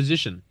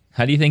juxtaposition.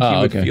 How do you think he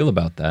would okay. feel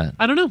about that?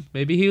 I don't know.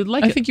 Maybe he would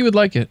like I it. think you would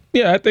like it.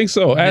 Yeah, I think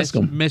so. Ask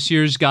him.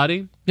 Messier's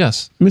Gotti.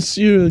 Yes.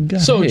 Monsieur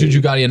Gotti. So,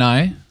 Juju Gotti and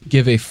I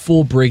give a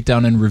full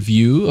breakdown and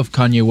review of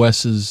Kanye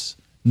West's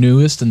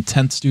newest and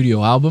 10th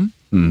studio album,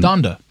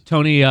 Donda.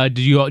 Tony,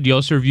 do you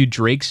also review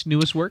Drake's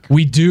newest work?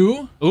 We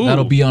do. Ooh.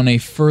 That'll be on a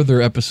further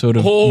episode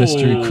of Oh,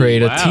 Mystery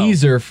Crate. wow. A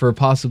teaser for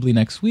possibly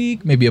next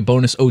week. Maybe a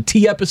bonus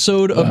OT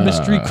episode of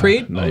Mystery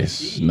Crate.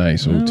 Nice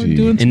OT.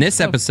 doing In this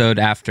episode,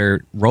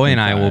 after Roy and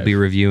I will be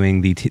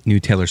reviewing the new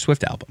Taylor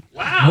Swift album.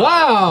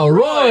 Wow,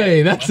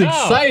 Roy, that's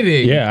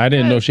exciting. Yeah, I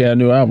didn't know she had a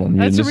new album.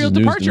 That's This a real is news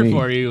to departure me.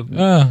 for you.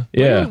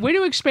 Yeah. Way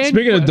to expand.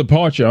 Speaking of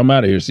departure, I'm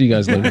out of here. See you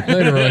guys later.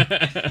 Later, Roy.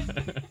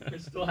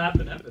 still half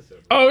an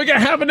episode. Oh, we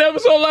got half an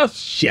episode left.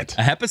 Shit.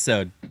 A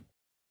episode.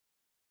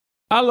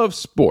 I love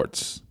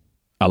sports.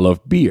 I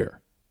love beer.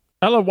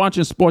 I love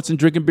watching sports and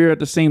drinking beer at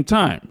the same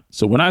time.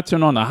 So when I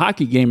turn on a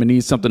hockey game and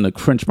need something to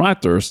quench my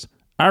thirst,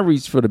 I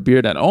reach for the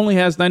beer that only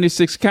has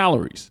 96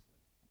 calories.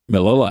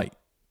 Miller Lite.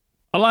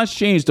 A lot's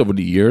changed over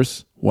the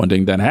years. One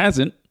thing that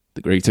hasn't,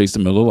 the great taste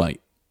of Miller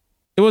Lite.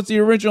 It was the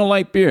original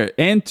light beer,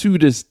 and to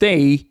this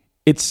day,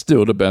 it's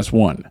still the best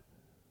one.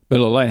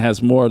 Miller Lite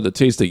has more of the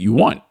taste that you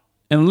want,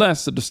 and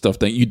less of the stuff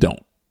that you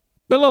don't.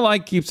 Miller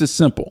Lite keeps it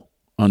simple.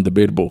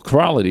 Undebatable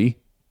quality,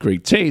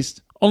 great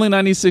taste, only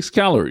 96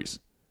 calories.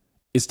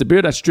 It's the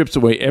beer that strips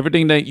away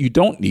everything that you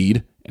don't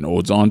need and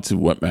holds on to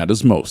what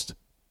matters most.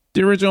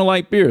 The original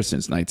light beer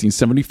since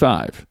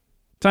 1975.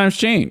 Times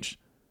change,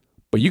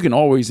 but you can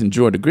always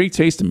enjoy the great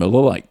taste of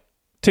Miller Lite.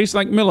 Tastes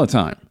like Miller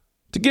time.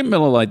 To get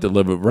Miller Lite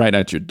delivered right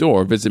at your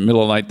door, visit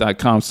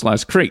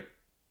MillerLite.com/crate.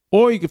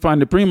 Or you can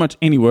find it pretty much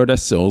anywhere that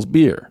sells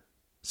beer.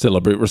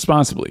 Celebrate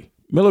responsibly.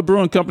 Miller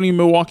Brewing Company,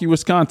 Milwaukee,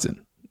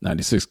 Wisconsin.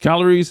 96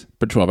 calories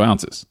per 12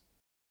 ounces.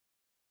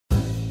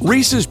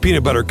 Reese's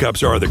peanut butter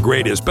cups are the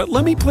greatest, but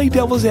let me play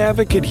devil's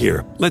advocate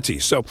here. Let's see.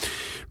 So,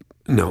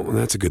 no,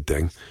 that's a good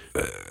thing.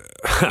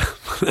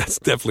 That's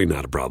definitely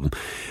not a problem.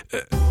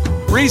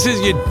 Reese's,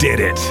 you did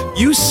it.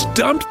 You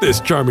stumped this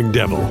charming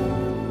devil.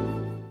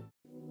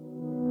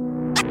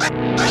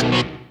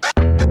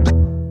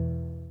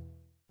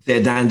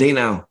 The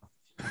Dandino.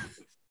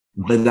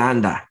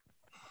 Badanda.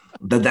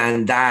 The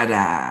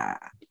Dandada.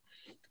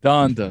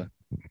 Donda.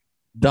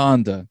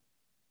 Donda.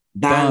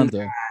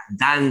 Danda.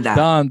 Danda.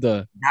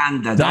 Danda.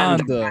 Donda. Danda.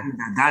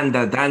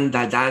 Danda.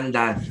 Danda.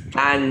 Danda.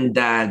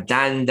 Danda.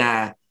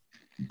 Danda.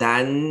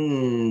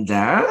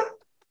 Danda.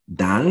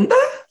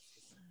 Danda.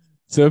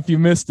 So if you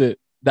missed it,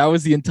 that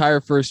was the entire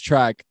first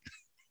track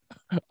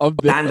of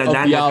the album.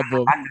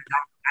 Danda.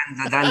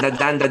 Danda.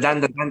 Danda.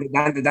 Danda. Danda.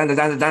 Danda.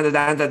 Danda.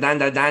 Danda.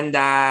 Danda.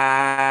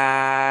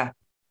 Danda.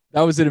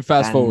 That was it in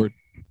Fast Forward.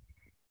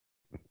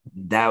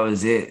 That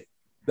was it.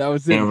 That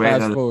was it in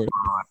Fast Forward.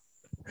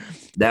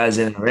 That was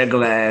in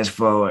regular ass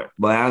forward.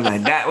 But I was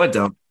like, God, what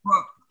the fuck?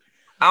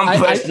 I'm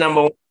pressed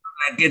number one.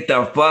 Like, get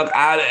the fuck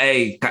out of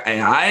hey, all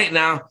right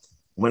now.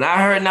 When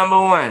I heard number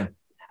one,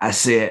 I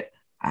said,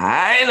 all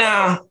right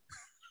now.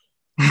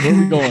 Where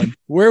we going?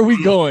 Where are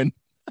we going?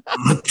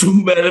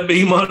 You better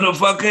be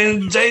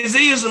motherfucking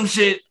Jay-Z or some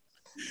shit.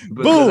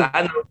 Because Boom.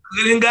 I know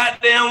good and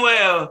goddamn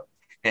well.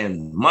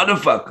 And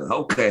motherfucker,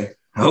 okay.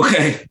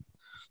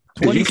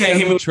 You can't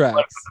hear me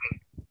tracks.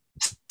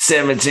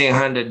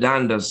 1,700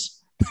 Dondas.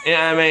 You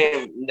know what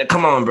I mean?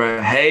 Come on, bro.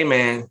 Hey,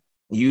 man,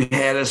 you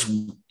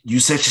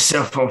set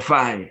yourself on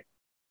fire.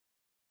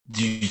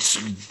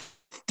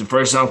 The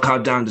first song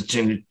called down to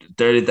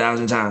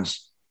 30,000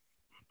 times.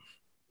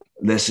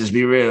 let's just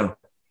be real.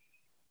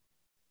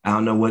 I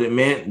don't know what it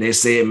meant. They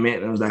say it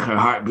meant it was like her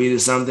heartbeat or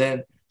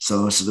something.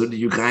 So salute to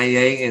you,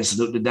 Kanye, and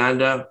salute to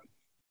Donda.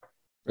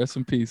 Rest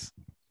in peace.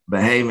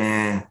 But hey,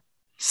 man,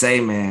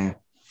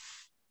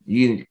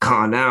 you need to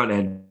calm down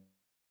that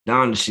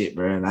Donda shit,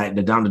 bro. Like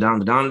the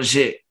Donda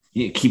shit.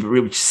 You need to keep it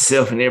real with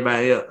yourself and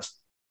everybody else.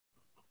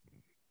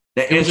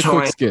 That it was a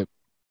quick skip.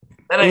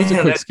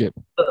 Skip.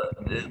 Look,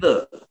 you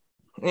know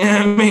what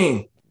I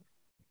mean?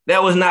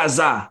 That was not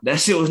Za. That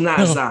shit was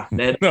not Za.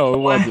 No, it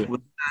wasn't. Was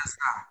not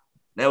Za.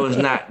 That was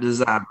not the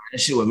Za. That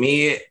shit was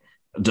me.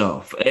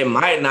 Though it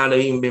might not have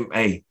even been.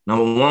 Hey,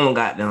 number one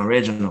got down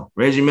Reginald.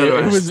 Reggie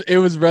Miller. It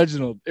was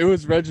Reginald. It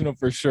was Reginald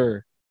for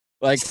sure.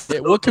 Like,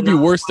 what could be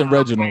worse than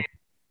Reginald?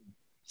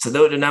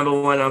 Salute the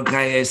number one on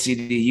Kanye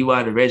CD. You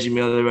are the Reggie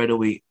Miller of the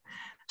week.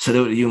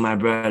 Salute to you, my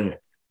brother.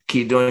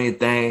 Keep doing your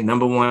thing.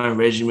 Number one,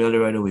 Reggie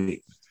Miller of the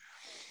week.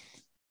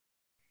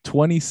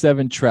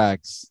 27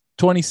 tracks.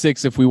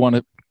 26 if we want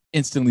to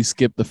instantly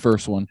skip the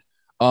first one.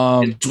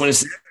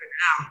 27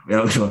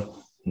 now.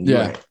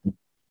 Yeah.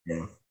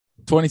 Yeah.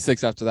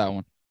 26 after that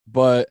one.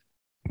 But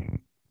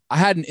I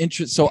had an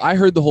interest. So I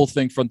heard the whole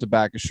thing front to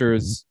back, as sure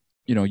as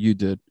you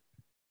did.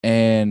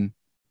 And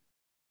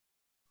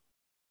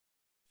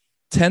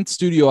 10th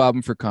studio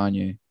album for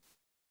Kanye.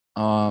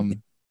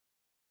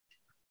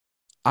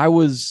 I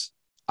was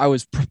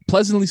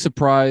pleasantly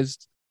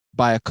surprised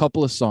by a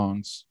couple of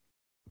songs.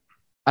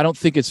 I don't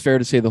think it's fair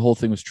to say the whole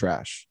thing was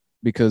trash,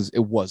 because it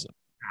wasn't.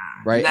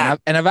 Right. Nah.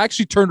 And I've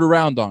actually turned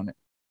around on it.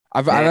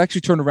 I've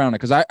actually turned around on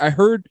it, because I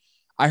heard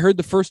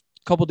the first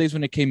couple of days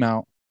when it came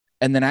out,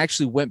 and then I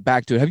actually went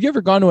back to it. Have you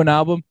ever gone to an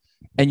album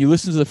and you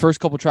listen to the first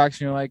couple tracks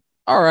and you're like,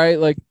 all right,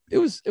 like it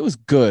was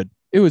good.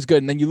 It was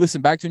good. And then you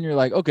listen back to it and you're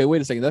like, okay,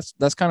 wait a second.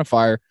 That's kind of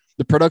fire.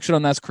 The production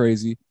on that's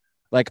crazy.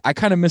 Like, I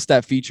kind of missed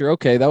that feature.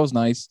 Okay, that was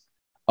nice.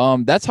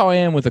 That's how I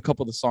am with a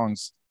couple of the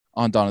songs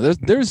on Donda.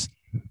 There's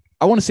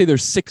I want to say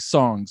there's 6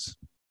 songs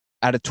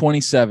out of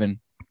 27.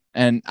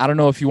 And I don't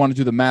know if you want to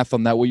do the math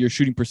on that, what your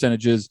shooting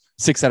percentage is.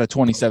 6 out of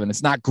 27.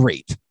 It's not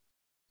great.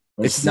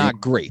 It's not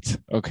great.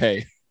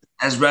 Okay.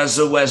 That's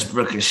Russell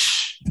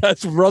Westbrookish.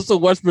 That's Russell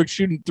Westbrook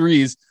shooting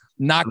threes.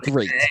 Not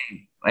great.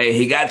 Hey,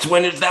 he got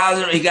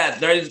 20,000. He got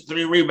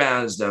 33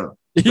 rebounds, though.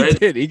 He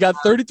did. He got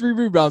 33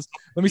 rebounds.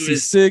 Let me see.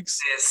 6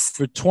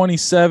 for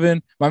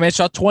 27. My man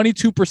shot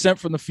 22%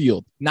 from the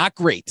field. Not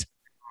great.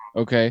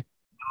 Okay.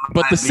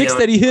 But the 6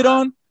 that he hit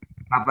on,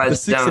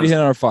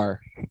 are fire.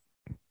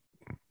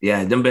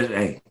 Yeah, them bitch.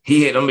 Hey,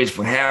 he hit them bitch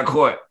from half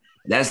court.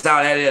 That's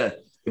all that is.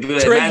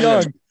 Trae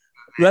Young.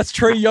 That's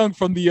Trae Young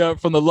from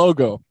the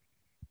logo.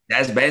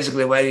 That's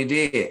basically what he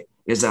did.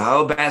 It's a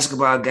whole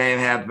basketball game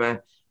happened.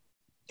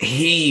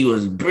 He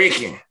was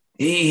bricking.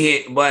 He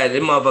hit, boy,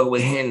 that motherfucker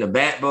was hitting the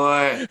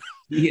backboard.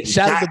 He hit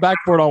the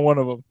backboard on one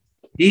of them.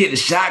 He hit the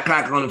shot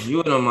clock on a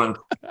few of them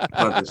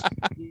motherfuckers.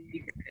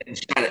 He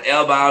shot an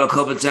elbow a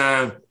couple of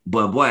times,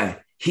 but boy,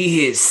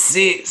 he hit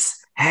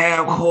 6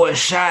 half-court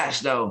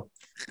shots though.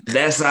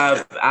 That's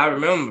how I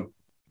remember.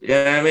 You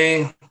know what I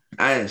mean?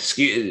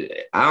 Excuse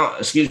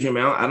me,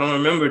 man. I don't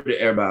remember the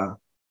airball.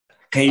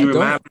 Can you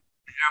remind me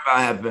the airball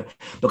happened?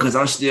 Because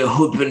I'm still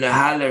hooping and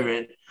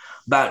hollering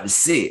about the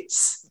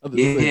 6.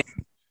 Yeah.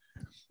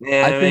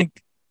 Yeah,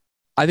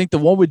 I think the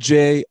one with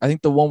Jay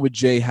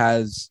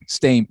has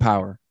staying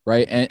power,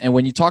 right? And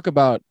when you talk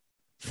about,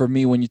 for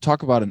me, when you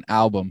talk about an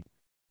album,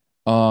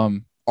 are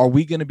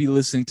we going to be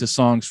listening to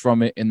songs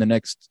from it in the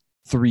next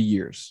 3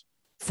 years,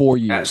 4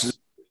 years? Absolutely.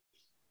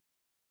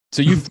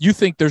 So you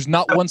think there's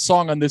not one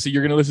song on this that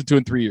you're going to listen to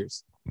in 3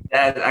 years?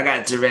 I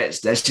got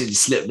Tourette's. That shit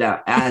slipped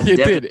out.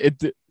 It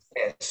did.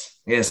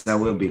 Yes, I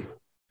will be.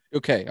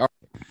 Okay. All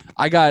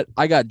right.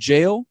 I got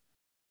Jail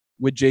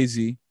with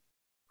Jay-Z.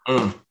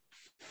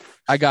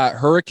 I got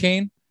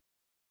Hurricane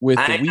with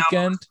The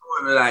Weeknd.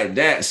 Like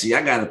that. See,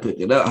 I gotta pick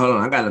it up. Hold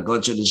on, I gotta go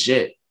to the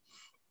shit.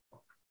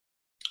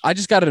 I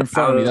just got it in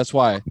front of me. That's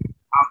why.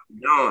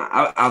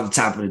 Off the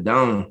top of the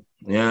dome.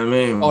 You know what I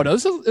mean? Oh no,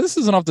 this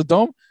isn't off the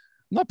dome.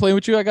 I'm not playing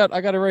with you. I got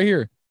it right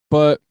here.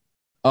 But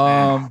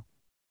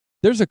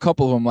there's a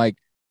couple of them. Like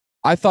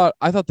I thought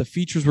the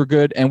features were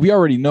good, and we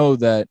already know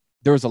that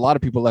there was a lot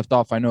of people left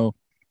off. I know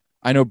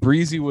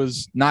Breezy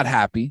was not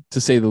happy,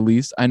 to say the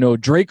least. I know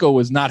Draco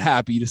was not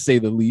happy, to say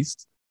the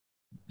least.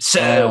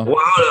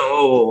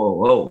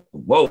 Whoa.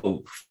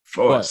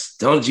 Force.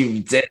 Don't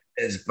you say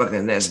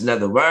that's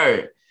another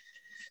word.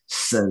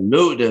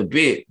 Salute the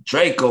big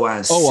Draco.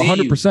 I see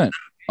 100%.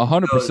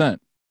 100%.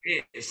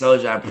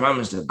 Soldier, I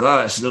promise to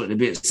God, salute the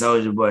big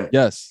Soldier boy.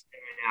 Yes.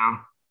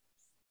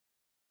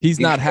 He's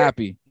not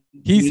happy.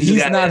 He's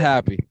not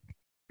happy.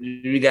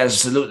 You got to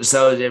salute the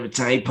Soldier every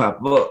time he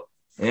pop up.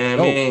 You know what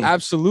I mean?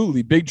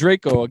 Absolutely. Big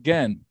Draco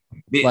again.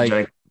 Big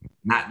Draco.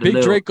 Not the Big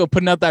little. Draco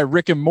putting out that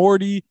Rick and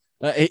Morty.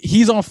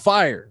 He's on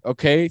fire.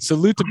 Okay.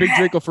 Salute to Big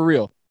Draco for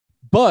real.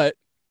 But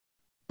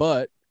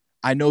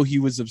I know he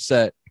was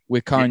upset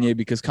with Kanye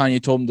because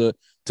Kanye told him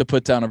to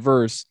put down a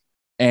verse,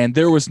 and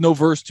there was no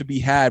verse to be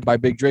had by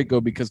Big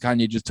Draco because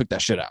Kanye just took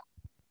that shit out.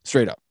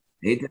 Straight up.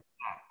 He took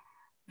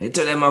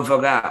that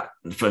motherfucker out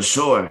for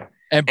sure.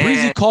 And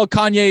Breezy called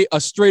Kanye a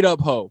straight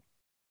up hoe.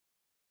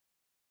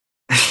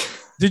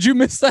 Did you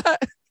miss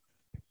that?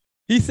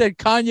 He said,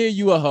 Kanye,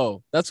 you a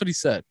hoe. That's what he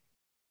said.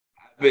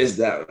 I missed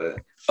that one.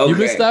 Okay. You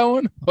missed that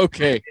one?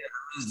 Okay.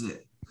 Yeah,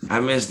 I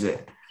missed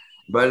it.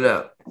 But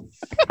look,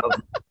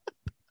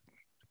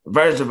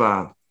 first of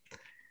all,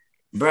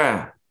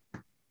 bruh,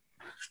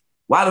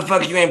 why the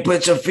fuck you ain't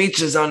put your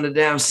features on the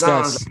damn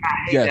songs? Yes.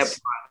 I hate that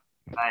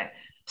part. Like,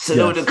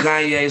 salute to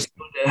Kanye,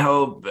 salute the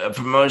whole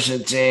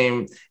promotion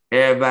team.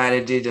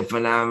 Everybody did a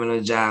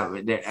phenomenal job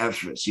with their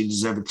efforts. You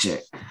deserve a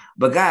check.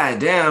 But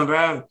goddamn,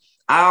 bro,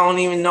 I don't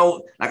even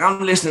know. Like,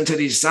 I'm listening to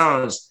these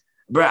songs,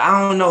 bro.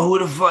 I don't know who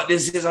the fuck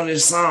this is on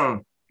this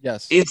song.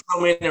 Yes. It's so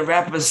many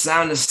rappers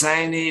sound the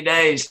same these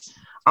days.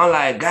 I'm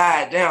like,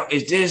 goddamn,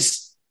 is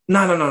this?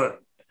 No.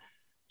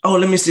 Oh,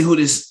 let me see who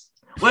this.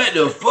 What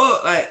the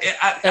fuck? Like,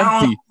 I don't know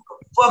who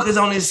the fuck is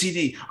on this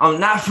CD. I'm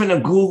not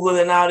finna Google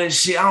and all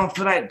this shit. I don't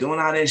feel like doing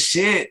all this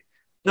shit.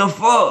 The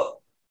fuck?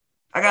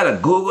 I gotta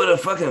Google the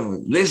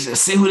fucking listen,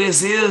 see who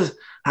this is.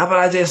 How about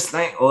I just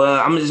think, well,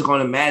 I'm just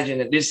gonna imagine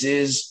that this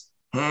is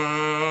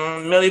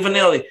Milli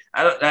Vanilli.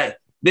 I don't like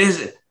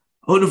this.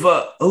 Who the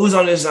fuck? Who's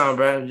on this song,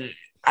 bro?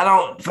 I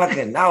don't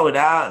fucking know,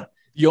 dog.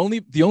 The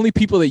only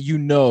people that you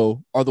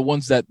know are the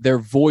ones that their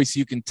voice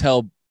you can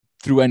tell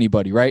through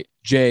anybody, right?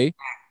 Jay.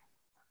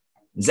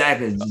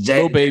 Exactly.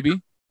 Jay. Lil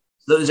Baby.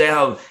 Little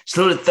J-Ho.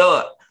 Salute to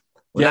Thug.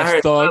 When I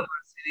heard Thug.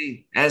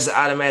 CD, that's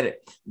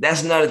automatic.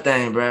 That's another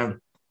thing, bro.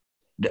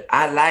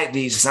 I like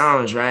these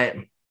songs,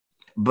 right?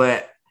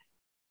 But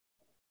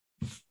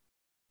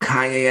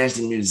Kanye as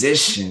the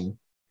musician,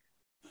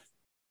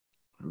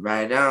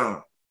 right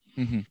on.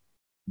 Mm-hmm.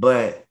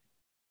 But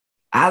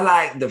I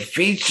like the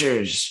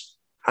features.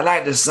 I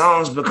like the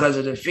songs because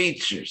of the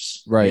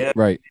features. Right, you know?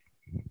 right.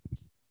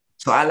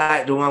 So I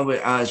like the one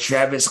with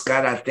Travis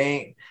Scott, I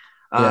think.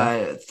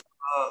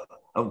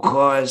 Of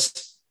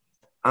course.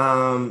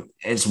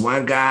 It's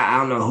one guy, I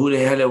don't know who the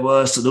hell it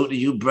was. Salute to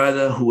you,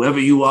 brother. Whoever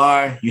you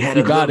are, you had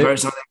a good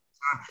verse on that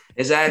song.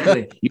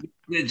 Exactly. You did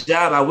a good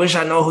job. I wish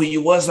I know who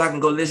you was so I can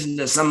go listen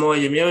to some more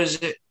of your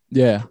music.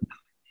 Yeah.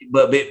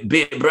 But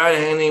big brother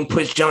ain't even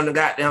put you on the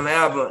goddamn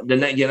album,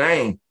 your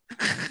name.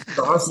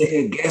 So I'm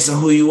sitting here guessing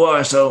who you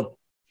are. So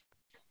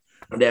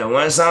that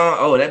one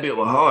song, that bit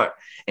was hard.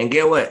 And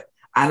get what?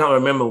 I don't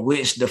remember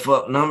which the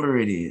fuck number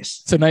it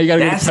is. So now you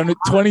gotta go to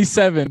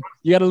 27.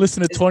 You gotta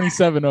listen to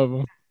 27 of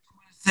them.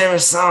 7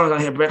 songs on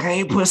here, bro. Can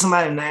you put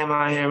somebody's name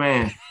on here,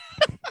 man?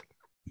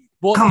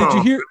 Well,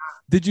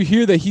 did you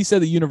hear that he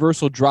said that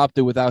Universal dropped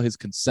it without his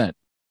consent,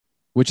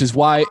 which is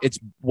why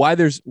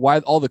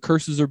all the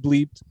curses are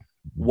bleeped,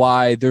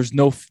 why there's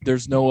no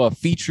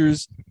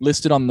features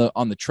listed on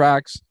the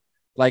tracks.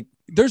 Like,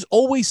 there's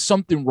always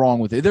something wrong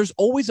with it. There's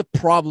always a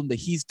problem that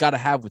he's got to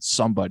have with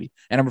somebody.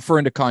 And I'm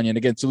referring to Kanye, and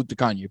again, salute to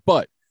Kanye.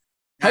 But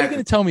how are you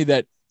going to tell me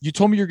that you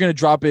told me you're going to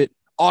drop it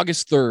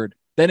August 3rd,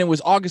 then it was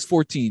August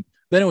 14th,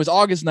 then it was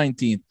August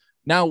 19th.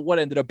 Now what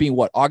ended up being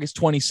August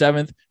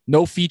 27th?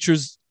 No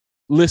features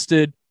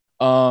listed.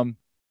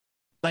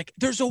 Like,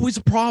 there's always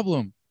a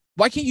problem.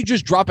 Why can't you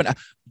just drop it?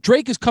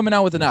 Drake is coming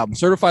out with an album,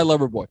 Certified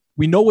Lover Boy.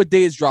 We know what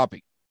day it's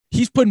dropping.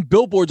 He's putting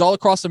billboards all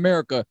across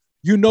America.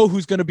 You know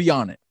who's going to be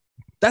on it.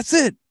 That's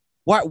it.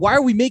 Why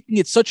are we making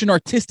it such an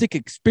artistic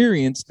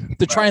experience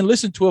to try and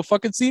listen to a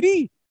fucking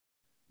CD?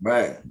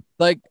 Right.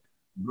 Like,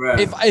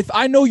 if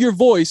I know your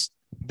voice,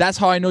 that's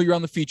how I know you're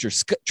on the feature.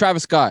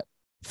 Travis Scott,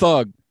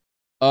 Thug,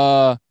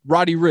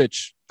 Roddy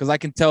Ricch, because I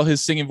can tell his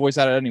singing voice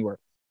out of anywhere.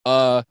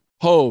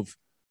 Hove.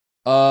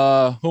 Who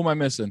am I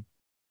missing?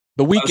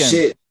 The Weeknd. Oh,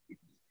 shit.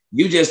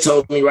 You just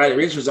told me Roddy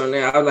Ricch was on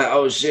there. I was like,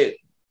 oh shit.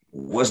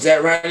 Was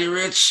that Roddy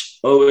Ricch?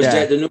 Or was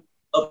that the new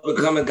up and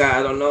coming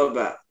guy I don't know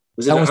about?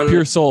 That one's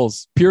Pure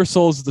Souls. Pure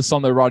Souls is the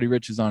song that Roddy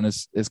Ricch is on.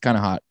 Is kind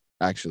of hot,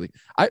 actually.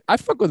 I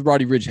fuck with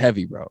Roddy Ricch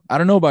heavy, bro. I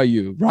don't know about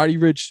you. Roddy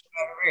Ricch.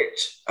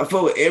 I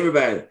fuck with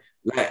everybody.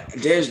 Like,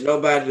 there's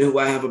nobody who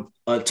I have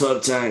a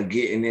tough time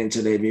getting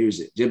into their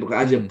music. Just because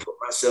I just put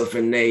myself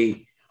in their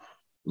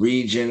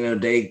region or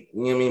they,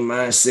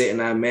 mindset,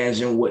 and I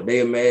imagine what they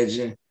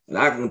imagine. And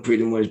I can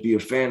pretty much be a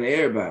fan of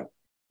everybody.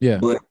 Yeah.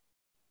 But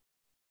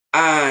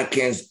I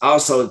can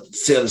also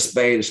tell a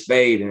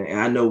spade, and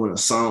I know when a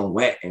song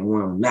whack and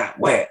when not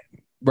whack.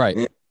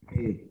 Right.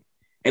 And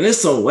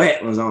there's some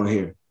whack ones on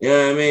here. You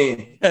know what I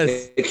mean?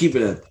 Yes. They keep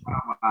it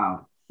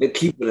they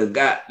keep it a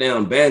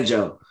goddamn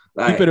banjo.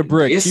 Like, keep it a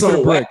brick. It's keep it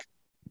a brick. Whack.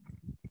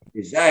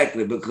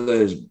 Exactly,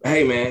 because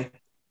hey man,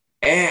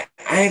 and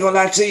I ain't gonna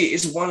lie to you,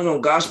 it's one of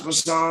them gospel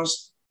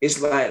songs. It's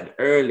like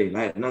early,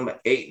 like number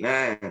 8,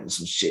 9, or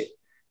some shit.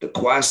 The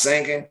choir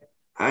singing,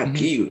 I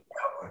give you that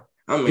one.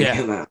 I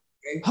mean, like,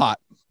 hot.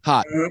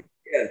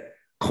 Yeah,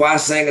 choir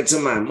singing to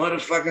my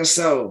motherfucking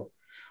soul.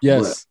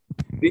 Yes,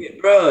 but,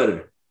 big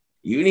brother,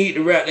 you need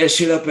to wrap that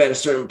shit up at a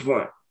certain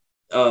point.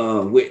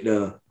 With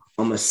the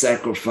I'm a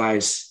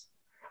sacrifice.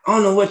 I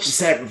don't know what you're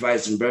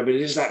sacrificing, bro, but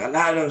it's like a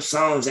lot of them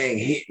songs ain't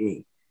hit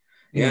me.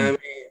 You know what I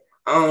mean?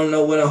 I don't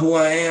know who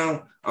I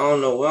am. I don't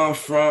know where I'm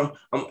from.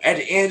 At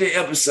the end of the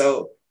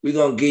episode, we're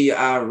gonna give you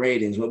our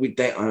ratings, what we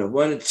think on a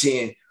 1 to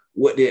 10.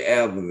 what their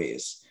album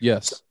is.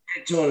 Yes. So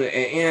stay tuned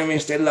and you know what I mean,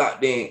 stay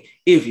locked in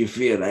if you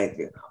feel like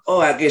it.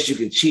 Or I guess you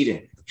can cheat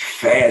and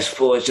fast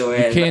forward your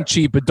ass. You can't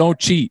cheat, but don't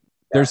cheat.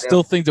 There's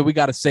still things that we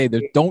gotta say.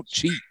 Don't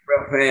cheat.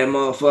 Fan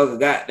motherfucker,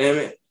 goddamn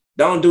it.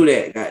 Don't do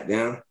that,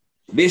 goddamn.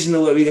 Listen to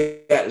what we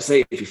got to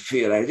say if you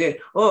feel like that.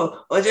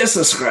 Or just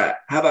subscribe.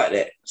 How about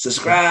that?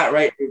 Subscribe,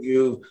 rate,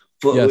 review,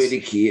 fuck with the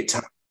kid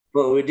time.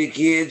 Fuck with the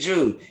kid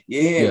Drew.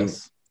 You hear me?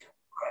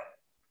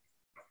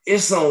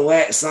 It's some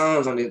whack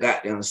songs on this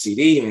goddamn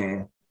CD,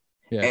 man.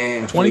 Yeah.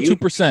 And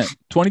 22%.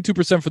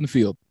 22% from the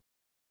field.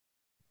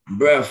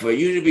 Bruh, for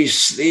you to be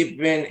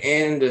sleeping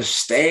in the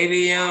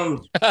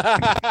stadium,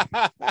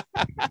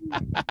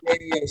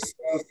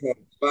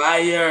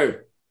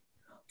 fire.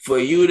 For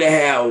you to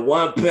have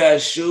one pair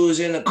of shoes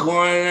in the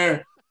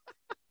corner,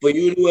 for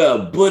you to wear a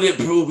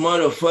bulletproof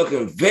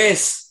motherfucking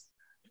vest,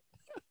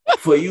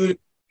 for you to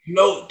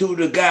float through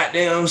the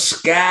goddamn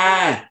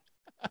sky,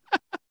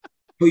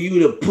 for you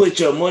to put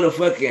your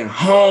motherfucking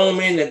home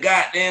in the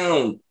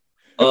goddamn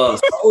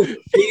soldier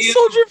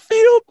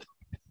field,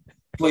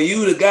 for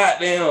you to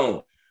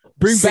goddamn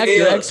bring back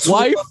your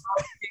ex-wife,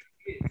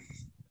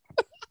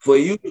 for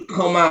you to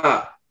come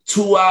out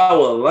 2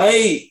 hours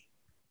late,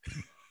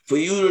 for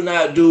you to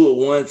not do it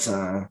one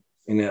time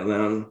in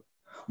Atlanta,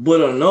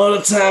 but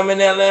another time in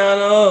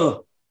Atlanta,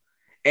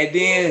 and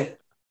then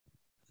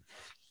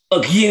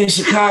again in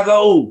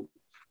Chicago,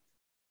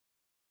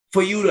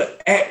 for you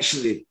to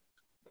actually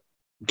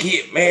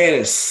get mad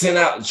and send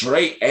out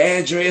Drake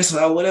address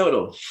or whatever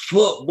the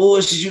fuck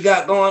bullshit you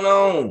got going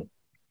on,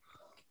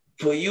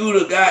 for you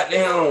to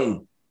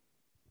goddamn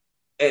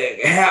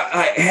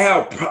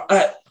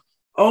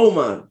oh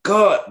my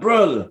God,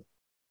 brother.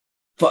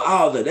 For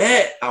all of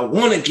that, I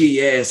want to give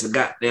your ass a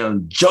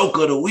goddamn joke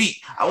of the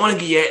week. I want to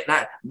give you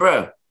that,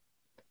 bruh.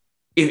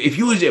 If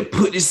you would just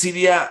put this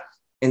CD out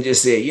and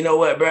just say, you know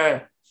what,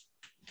 bruh,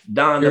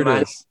 Donda,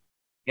 man.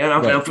 You know,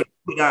 I'm gonna put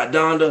out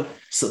Donda.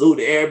 Salute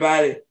to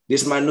everybody.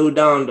 This is my new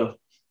Donda.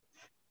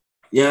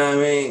 You know what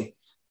I mean?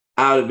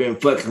 I would have been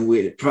fucking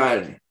with it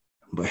probably.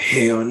 But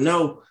hell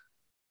no.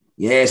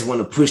 Your ass want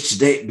to push the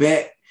date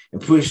back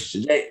and push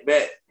the date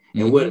back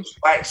and wear the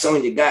spikes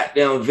on your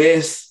goddamn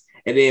vest.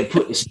 And then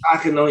put the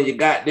stocking on your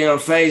goddamn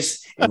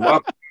face and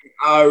walk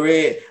all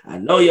red. I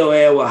know your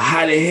ass was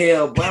hot as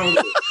hell,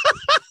 but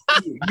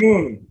you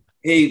human.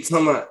 Hey, you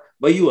talking about,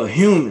 but you a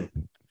human.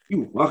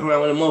 You walking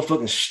around with a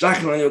motherfucking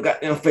stocking on your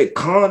goddamn face.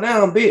 Calm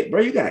down, bitch, bro.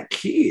 You got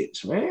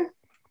kids, man.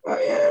 Oh,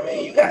 yeah, I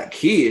mean, you got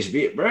kids,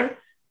 bitch, bro.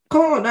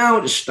 Calm down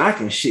with the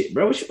stocking shit,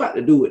 bro. What you about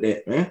to do with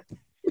that, man?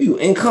 You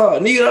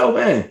incognito,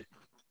 man.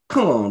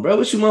 Come on, bro.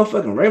 What you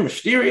motherfucking Rey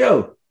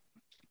Mysterio?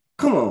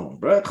 Come on,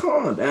 bro.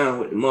 Calm down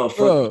with the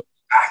motherfucking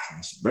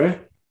stockings, bro.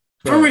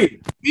 For real.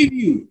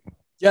 Review.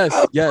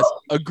 Yes,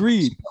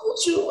 agreed.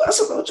 I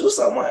salute you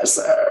so much,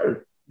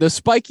 sir. The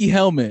spiky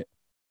helmet.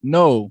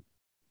 No,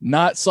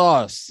 not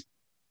sauce.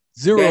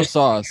 Zero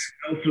sauce.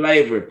 No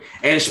flavor.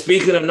 And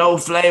speaking of no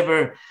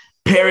flavor,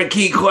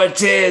 Parakeet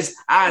Cortez,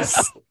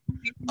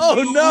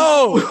 Oh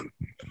no!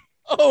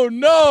 Oh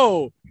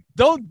no!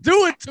 Don't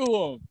do it to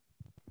him.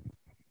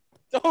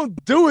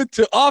 Don't do it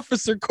to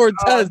Officer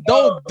Cortez.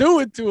 Don't do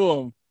it to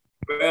him.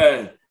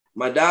 Bruh,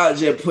 my dog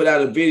just put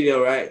out a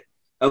video, right?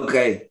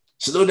 Okay.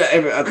 Salute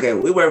to okay,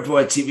 we work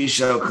for a TV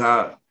show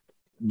called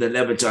The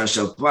Levitar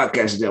Show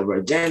Podcast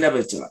Network. Jan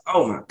Levitar.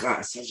 Oh my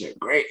God, such a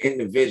great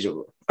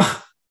individual.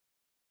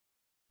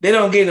 They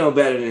don't get no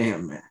better than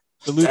him, man.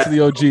 Salute to the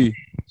OG.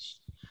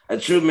 A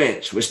true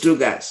mensch with two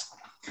guys.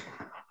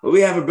 But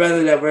we have a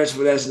brother that works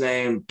with us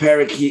named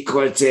Parakeet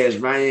Cortez,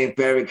 Ryan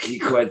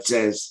Parakeet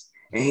Cortez.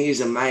 And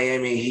he's a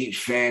Miami Heat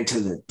fan to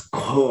the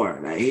core.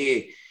 Like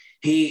he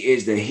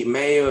is the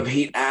mayor of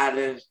Heat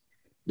Island.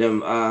 The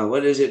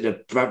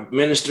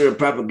minister of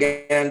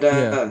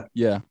propaganda.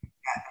 Yeah.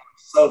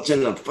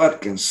 Sultan to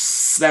fucking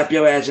slap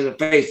your ass in the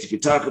face if you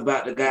talk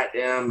about the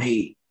goddamn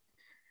Heat.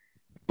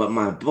 But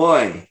my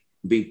boy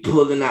be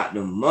pulling out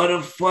the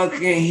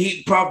motherfucking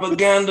Heat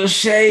propaganda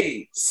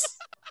shades.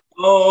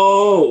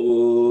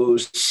 Oh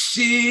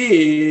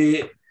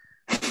shit,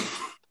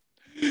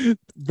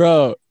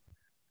 bro.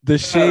 The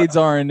shades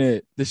aren't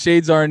it. The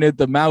shades aren't it.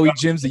 The Maui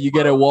gyms that you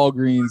get at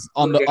Walgreens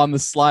on the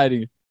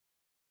sliding.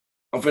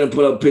 I'm finna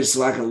put up a picture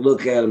so I can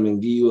look at them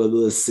and give you a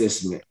little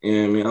assessment. You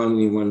know what I mean?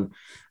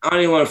 I don't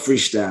even want to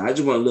freestyle. I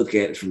just want to look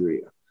at it for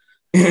real.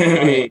 You know what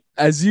I mean?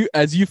 As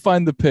you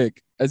find the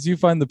pic,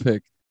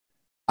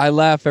 I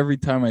laugh every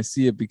time I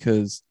see it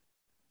because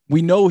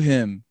we know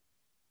him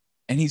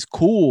and he's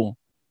cool.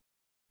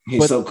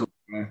 He's so cool,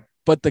 man.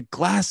 But the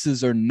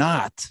glasses are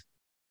not.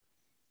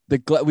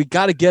 We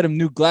got to get him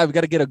new glasses. We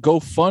got to get a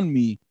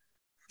GoFundMe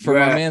for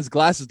my man's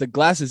glasses. The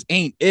glasses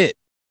ain't it.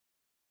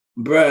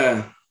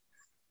 Bruh.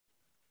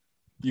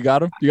 You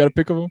got him? You got a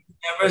pic of him?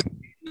 Never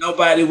seen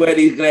nobody wear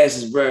these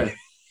glasses, bruh,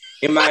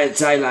 in my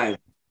entire life.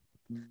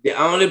 The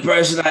only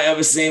person I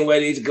ever seen wear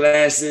these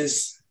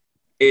glasses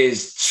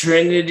is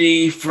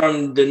Trinity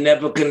from the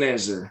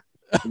Nebuchadnezzar.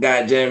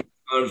 Goddamn,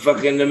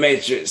 fucking The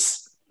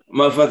Matrix.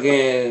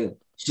 Motherfucking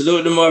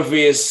salute to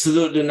Morpheus,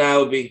 salute to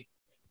Niobe.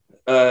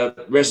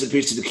 rest in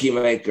peace to the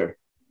Keymaker.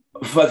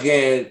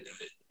 Fucking,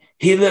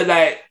 he looked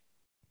like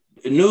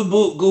New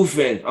Boot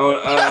goofing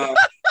on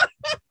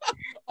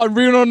on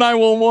Reno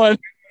 911.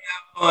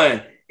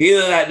 He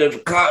looked like the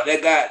cop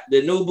that got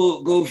the New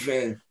Boot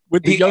goofing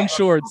with the young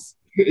shorts.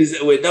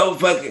 With no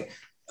fucking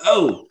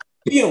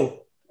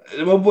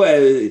my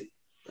boy.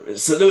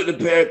 Salute the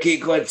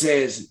Parakeet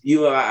Cortez.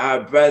 You are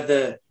our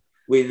brother.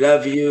 We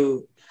love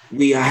you.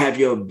 We have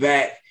your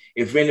back.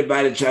 If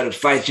anybody try to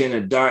fight you in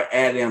a dark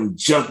alley, I'm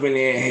jumping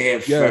in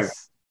head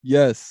first.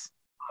 Yes.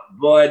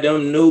 Boy,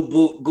 them New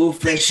Boot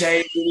goofing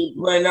shades we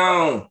putting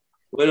on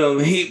with them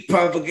heat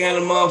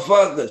propaganda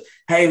motherfuckers.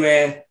 Hey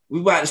man,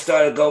 we about to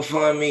start a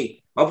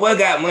GoFundMe. My boy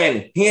got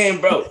money. He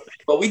ain't broke,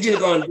 but we just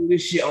gonna do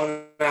this shit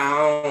on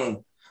our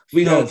own.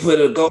 We gonna put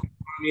a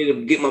GoFundMe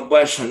to get my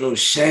boy some new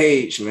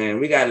shades, man.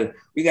 We gotta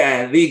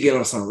at least get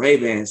on some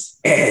Ray-Bans.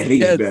 At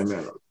least,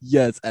 man.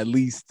 Yes, at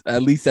least.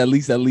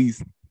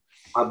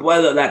 My boy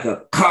look like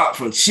a cop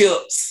from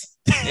Chips.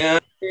 You know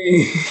what I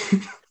mean?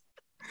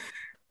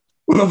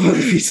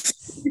 Motherfucker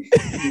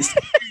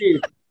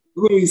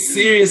be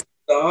serious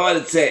with a heart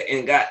attack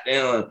and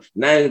goddamn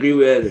 9-degree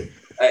weather.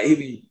 Like, he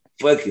be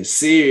fucking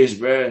serious,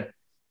 bro.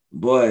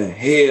 Boy,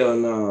 hell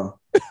no.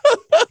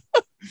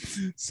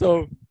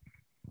 So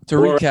to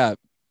recap,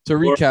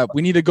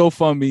 we need a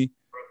GoFundMe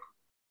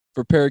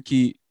for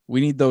Parakeet.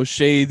 We need those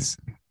shades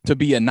to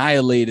be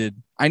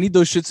annihilated. I need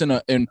those shits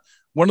in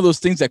one of those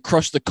things that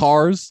crush the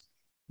cars.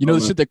 You know,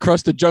 the shit that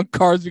crush the junk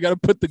cars. We got to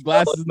put the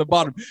glasses in the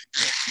bottom.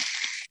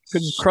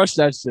 Couldn't crush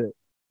that shit.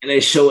 And they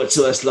show it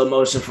to us slow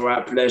motion for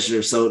our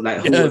pleasure. So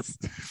like, yes.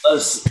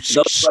 Us,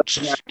 those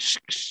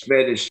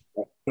fetish.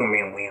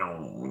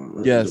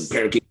 Yes.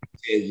 Parakeet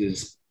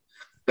is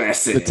the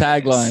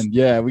tagline.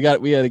 Yeah, we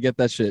had to get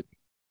that shit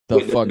the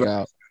fuck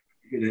out.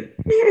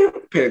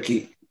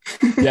 Parakeet.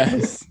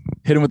 Yes.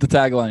 Hit him with the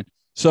tagline.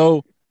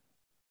 So,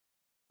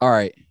 all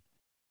right.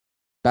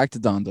 Back to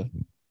Donda.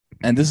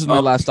 And this is my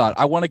last thought.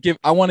 I want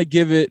to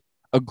give it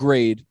a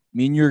grade.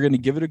 Me and you're going to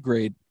give it a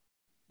grade.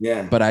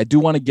 Yeah. But I do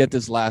want to get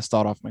this last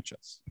thought off my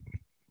chest.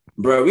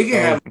 Bro, we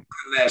can have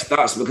last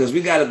thoughts because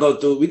we can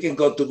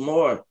go through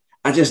more.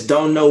 I just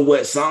don't know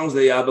what songs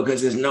they are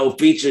because there's no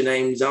feature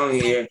names on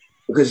here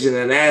because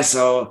you're an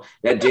asshole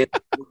that didn't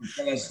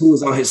tell us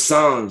who's on his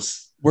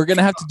songs. We're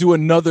gonna have to do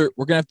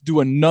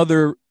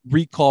another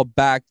recall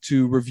back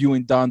to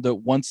reviewing Donda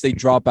once they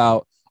drop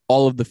out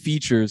all of the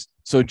features,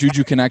 so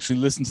Juju can actually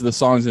listen to the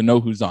songs and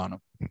know who's on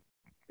them.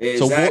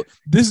 Exactly. So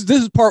this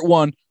is part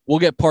one. We'll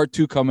get part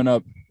two coming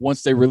up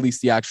once they release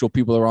the actual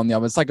people that are on the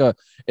album. It's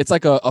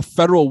like a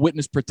federal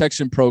witness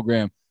protection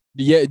program.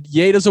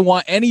 Ye doesn't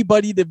want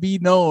anybody to be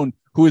known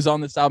who is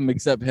on this album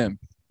except him.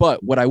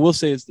 But what I will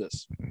say is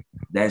this.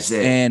 That's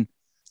it. And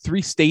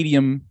 3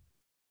 stadium.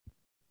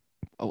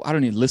 I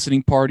don't need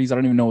listening parties. I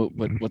don't even know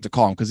what to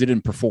call them because they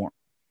didn't perform.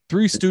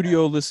 3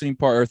 studio listening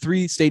or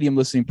 3 stadium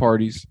listening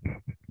parties.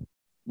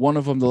 One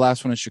of them, the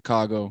last one in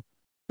Chicago,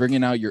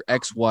 bringing out your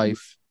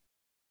ex-wife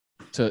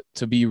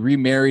to be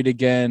remarried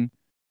again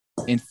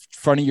in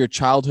front of your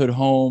childhood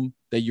home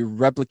that you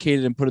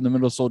replicated and put in the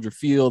middle of Soldier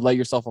Field, light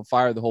yourself on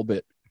fire, the whole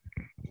bit.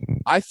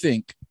 I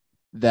think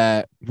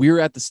that we're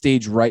at the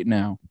stage right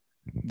now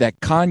that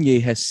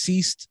Kanye has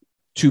ceased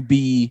to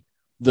be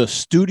the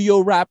studio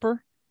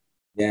rapper,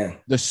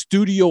 the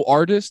studio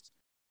artist,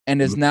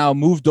 and has now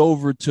moved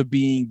over to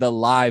being the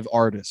live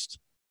artist,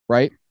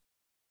 right?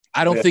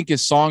 I don't think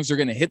his songs are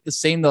going to hit the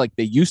same like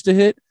they used to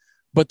hit,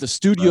 but the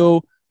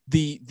studio,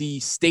 the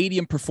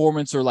stadium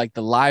performance or like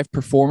the live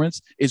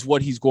performance is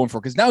what he's going for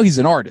because now he's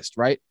an artist,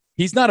 right?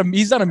 He's not a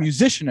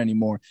musician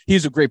anymore.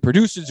 He's a great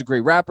producer. He's a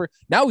great rapper.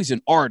 Now he's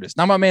an artist.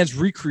 Now my man's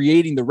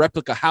recreating the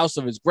replica house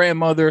of his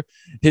grandmother.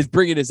 He's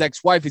bringing his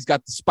ex-wife. He's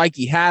got the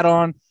spiky hat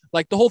on,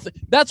 like the whole thing.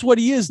 That's what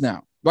he is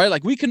now, right?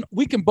 Like we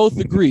can both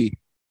agree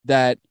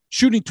that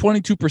shooting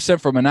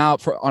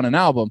 22% on an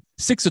album,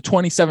 6 of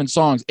 27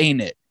 songs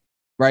ain't it,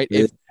 right?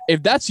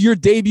 If that's your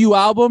debut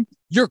album,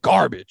 you're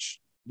garbage.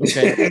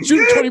 Okay,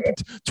 shooting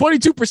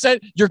 22%,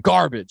 you're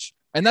garbage,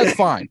 and that's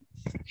fine.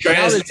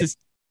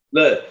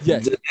 Look,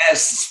 the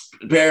last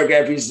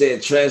paragraph he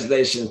said,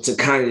 translation to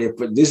Kanye,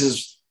 but this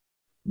is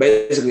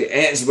basically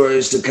Ant's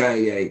words to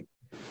Kanye.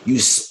 You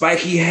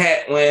spiky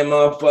hat wearing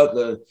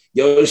motherfucker,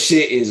 your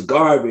shit is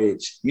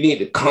garbage. You need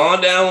to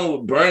calm down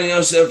with burning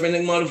yourself in the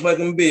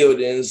motherfucking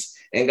buildings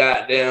and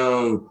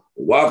goddamn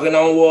walking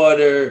on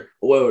water,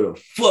 or whatever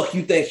the fuck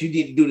you think you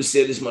need to do to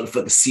sell this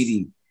motherfucking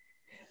CD.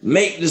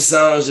 Make the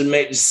songs and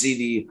make the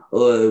CD,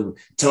 or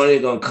Tony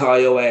gonna call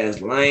your ass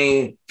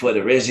lame for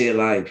the rest of your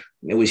life,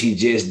 which he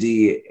just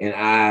did, and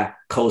I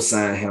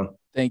co-sign him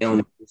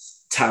on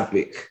this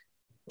topic.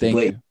 Thank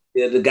you.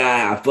 You're the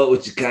guy. I fuck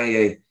with you,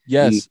 Kanye.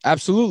 Yes,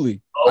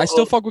 absolutely. I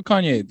still fuck with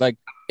Kanye. Like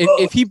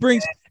if he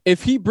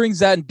brings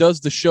that and does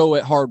the show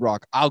at Hard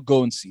Rock, I'll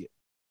go and see it.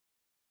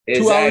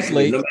 Exactly. 2 hours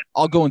late,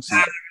 I'll go and see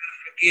it.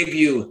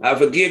 I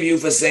forgive you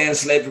for saying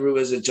slavery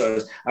was a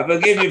choice. I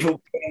forgive you for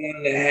putting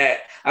on the hat.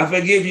 I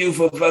forgive you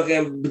for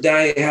fucking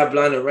dying half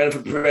blind and running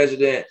for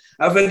president.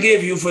 I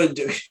forgive you for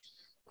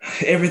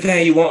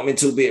everything you want me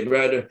to, big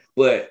brother.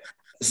 But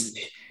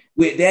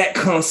with that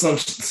comes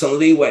some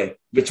leeway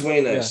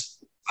between us.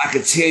 Yeah. I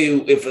can tell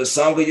you if a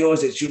song of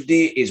yours that you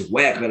did is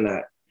whack or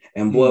not.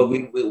 And boy,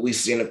 we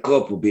seen a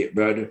couple, big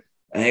brother.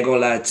 I ain't gonna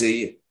lie to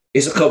you.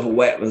 It's a couple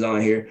whack ones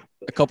on here.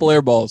 A couple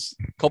air balls,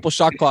 a couple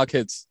shot clock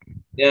hits.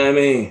 You know what I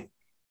mean?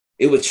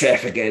 It was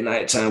traffic at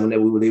nighttime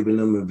whenever we were leaving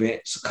them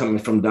events coming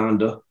from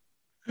Donda.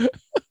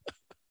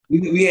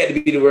 we had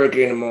to be to work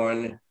in the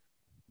morning.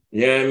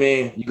 You know what I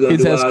mean? You gonna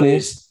do all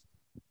this.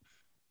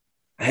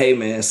 Hey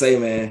man,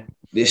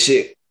 this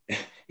shit,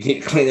 you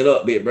need to clean it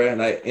up, bit, bro.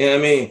 Like, you know what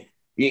I mean?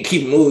 You need to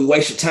keep it moving,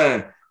 waste your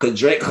time. Cause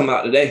Drake come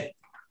out today.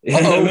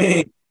 You know what I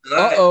mean?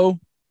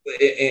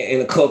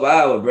 In a couple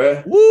hours,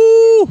 bro.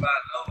 Woo!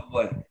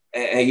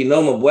 And you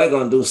know my boy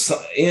gonna do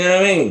something. You know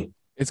what I mean?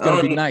 It's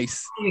gonna be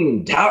nice. I don't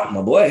even doubt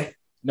my boy.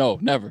 No,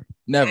 never.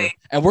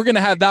 And we're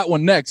gonna have that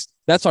one next.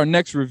 That's our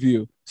next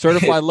review.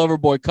 Certified Lover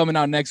Boy coming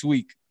out next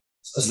week.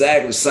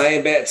 Exactly.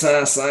 Same bat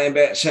time, same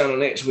bat channel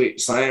next week.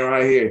 Same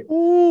right here.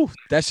 Ooh,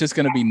 that's just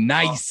gonna be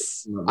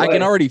nice. I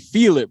can already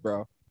feel it,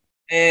 bro.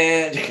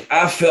 And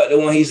I felt it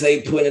when he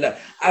say putting it up.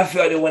 I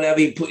felt it whenever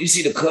he put. You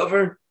see the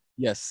cover?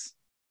 Yes.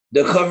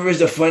 The cover is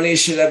the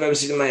funniest shit I've ever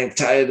seen in my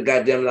entire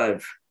goddamn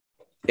life.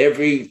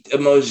 Every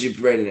emoji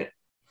pregnant.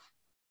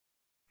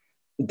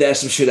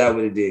 That's some shit I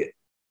would have did.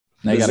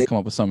 Now you got to come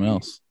up with something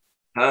else.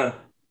 Huh?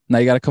 Now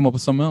you got to come up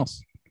with something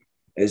else.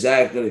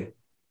 Exactly.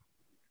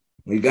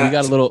 We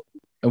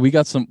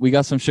got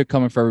some shit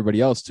coming for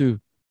everybody else too,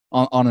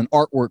 on an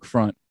artwork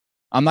front.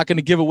 I'm not going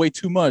to give away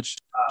too much.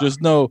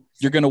 Just know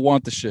you're going to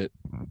want the shit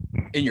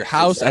in your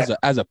house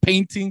as a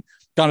painting.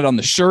 Got it on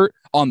the shirt,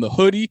 on the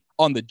hoodie,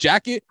 on the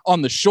jacket,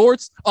 on the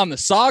shorts, on the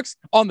socks,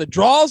 on the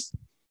drawers,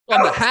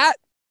 on the hat.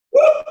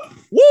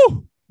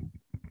 Woo!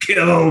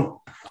 Kill him.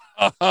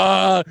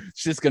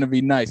 It's just gonna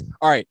be nice.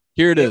 All right,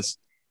 here it is.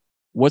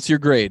 What's your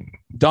grade?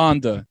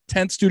 Donda,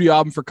 10th studio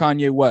album for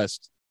Kanye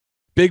West.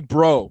 Big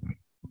bro,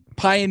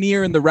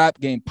 pioneer in the rap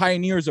game,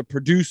 pioneer as a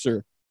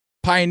producer,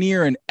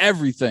 pioneer in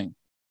everything.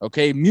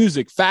 Okay,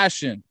 music,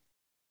 fashion,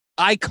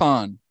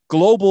 icon,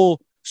 global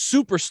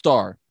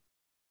superstar.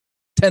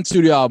 10th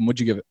studio album. What'd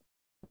you give it?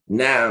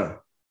 Now,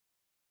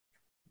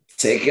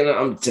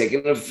 I'm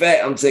taking the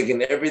fact. I'm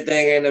taking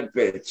everything in the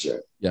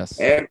picture. Yes.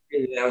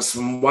 Everything.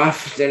 I'm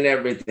wafting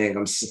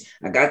everything.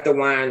 I got the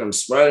wine. I'm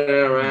spreading it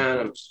around.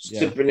 I'm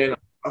sipping it.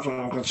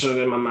 I'm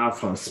controlling my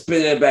mouth. I'm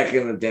spitting it back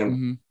in the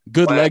damn.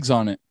 Good wine. Legs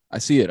on it. I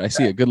see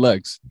it. Good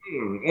legs.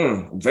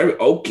 Very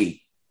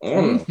oaky.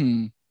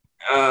 I'm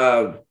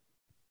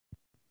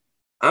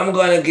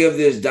gonna give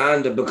this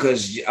Donda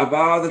because of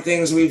all the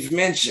things we've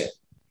mentioned.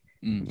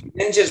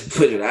 And just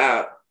put it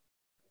out.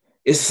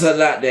 It's a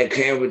lot that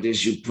came with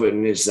this, you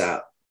putting this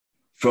out.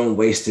 From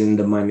wasting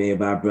the money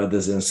of our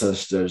brothers and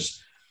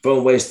sisters,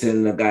 from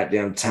wasting the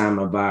goddamn time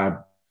of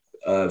our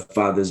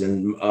fathers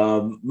and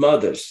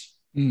mothers,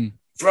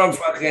 from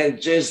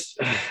fucking just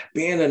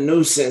being a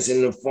nuisance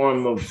in the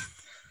form of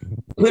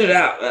put it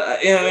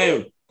out. You know what I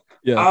mean?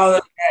 Yeah. All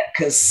of that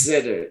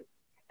considered.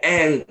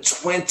 And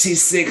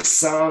 26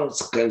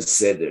 songs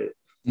considered,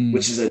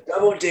 which is a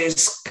double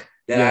disc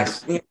that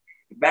I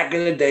back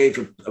in the day,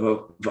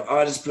 for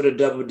artists put a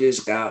double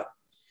disc out,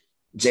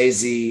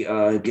 Jay-Z,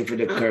 Give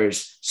It a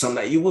Curse. So I'm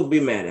like, you would be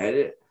mad at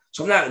it.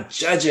 So I'm not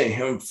judging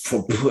him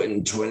for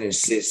putting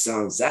 26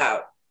 songs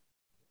out.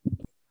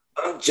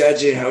 I'm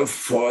judging him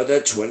for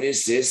the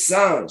 26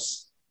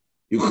 songs.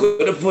 You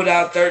could have put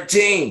out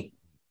 13.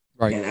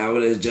 Right. And I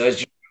would have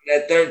judged you for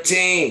that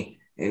 13.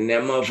 And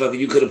that motherfucker,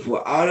 you could have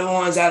put all the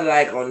ones I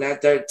like on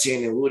that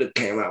 13 and would have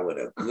came out with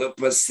a good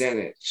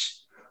percentage.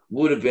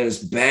 Would have been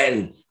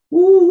batting.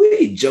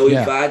 Woo-wee, Joey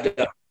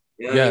Vada.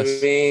 You know what I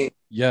mean?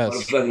 Yes.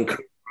 Motherfucking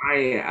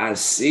crying. I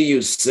see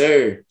you,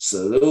 sir.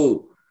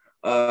 Salute.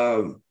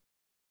 But I'm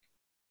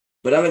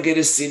going to get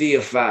a CD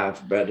of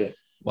 5, brother.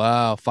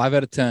 Wow. 5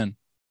 out of 10.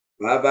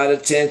 5 out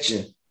of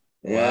 10.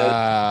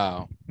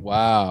 Yeah.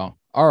 Wow.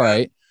 All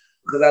right.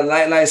 Because I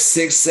like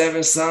 6,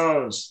 7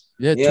 songs.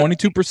 Yeah,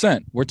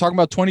 22%. We're talking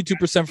about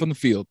 22% from the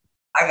field.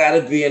 I got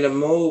to be in the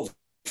mood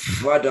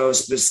for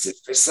those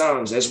specific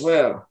songs as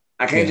well.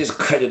 I can't just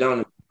cut it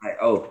on like,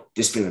 oh,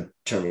 this finna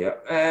turn me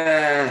up.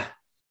 I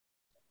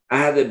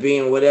have to be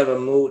in whatever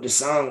mood the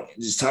song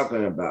is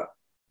talking about.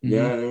 You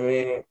know what I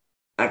mean?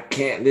 I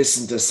can't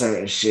listen to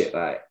certain shit.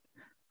 Like,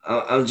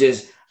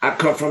 I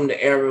come from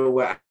the era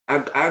where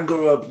I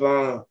grew up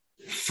on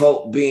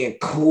folk being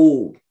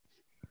cool.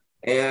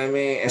 You know what I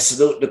mean? And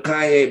salute the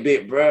Kanye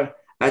bit, bro.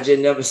 I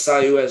just never saw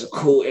you as a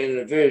cool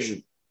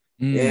individual.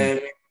 You know what I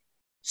mean?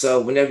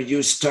 So whenever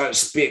you start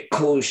spit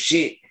cool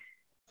shit,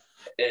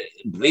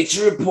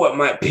 Bleacher Report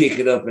might pick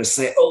it up and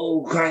say,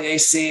 oh, Kanye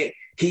said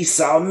he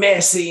saw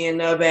Messi in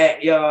the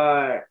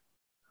backyard.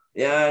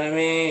 You know what I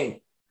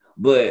mean?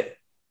 But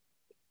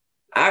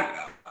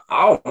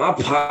all my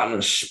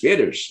partners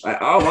spitters.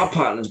 Like, all my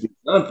partners be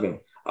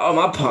thumping. All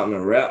my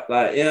partners rap.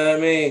 Like, you know what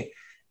I mean?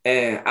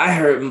 And I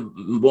heard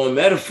more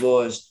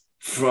metaphors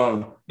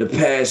from the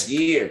past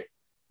year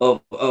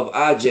of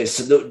objects.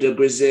 Salute the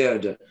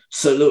Griselda.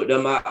 Salute the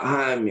Mount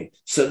Jaime.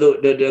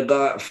 Salute the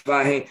God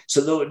Fahim.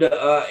 Salute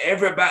the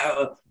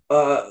everybody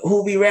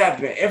who be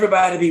rapping.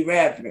 Everybody be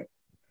rapping.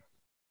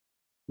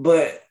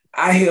 But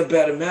I hear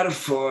better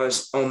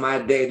metaphors on my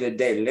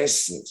day-to-day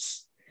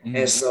lessons. Mm-hmm.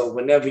 And so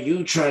whenever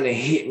you trying to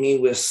hit me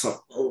with some,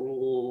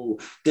 oh,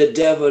 the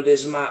devil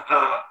is my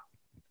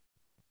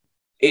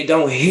it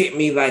don't hit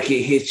me like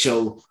it hit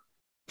your,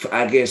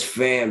 I guess,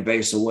 fan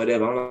base or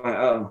whatever. I'm like,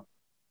 oh,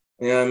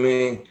 you know what I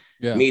mean?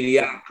 Yeah.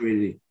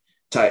 Mediocrity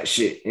type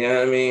shit. You know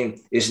what I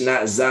mean? It's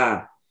not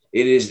Za.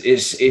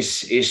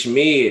 It's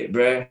mid,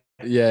 bruh.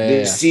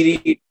 Yeah.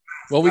 CD.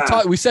 Well,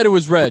 we said it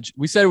was Reg.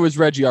 We said it was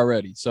Reggie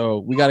already. So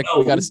we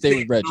gotta stay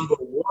with Reggie.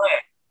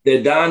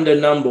 The Donda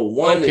number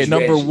one. Okay, is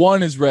number Reggie.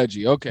 1 is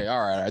Reggie. Okay, all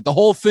right. The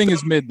whole thing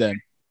is mid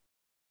then.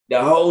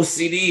 The whole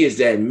CD is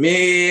that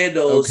mid.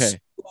 Okay.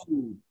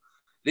 School.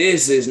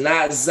 This is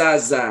not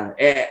Zaza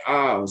at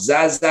all.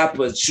 Zaza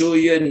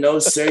Pachulia, no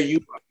sir,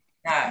 you are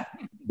not.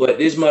 But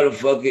this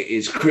motherfucker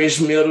is Chris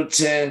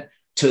Middleton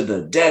to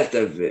the death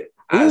of it.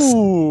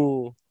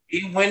 Ooh.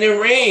 He winning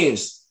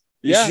rings.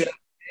 Yeah.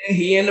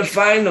 He in the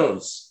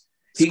finals.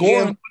 He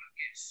scoring.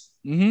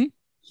 Mm-hmm.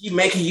 He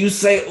making you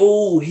say,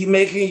 ooh, he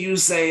making you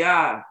say,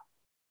 ah.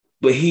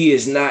 But he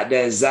is not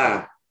that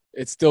Za.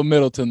 It's still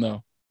Middleton,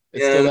 though.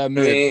 It's still that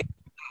mid.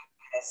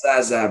 That's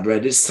Zaza, bro.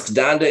 This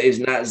Donda is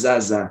not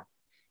Zaza.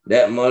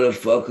 That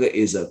motherfucker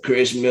is a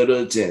Chris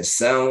Middleton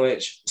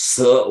sandwich,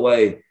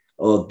 Subway,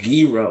 or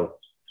gyro.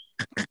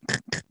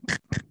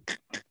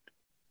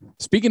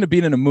 Speaking of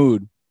being in a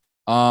mood,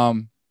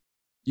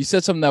 you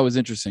said something that was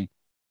interesting.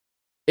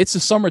 It's the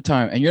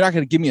summertime, and you're not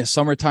going to give me a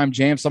summertime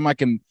jam, something I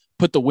can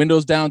put the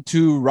windows down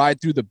to,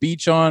 ride through the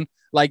beach on.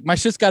 Like, my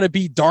shit's got to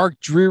be dark,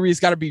 dreary. It's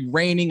got to be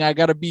raining. I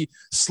got to be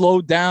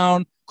slowed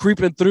down,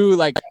 creeping through.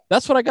 Like,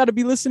 that's what I got to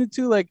be listening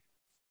to. Like,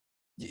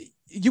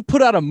 you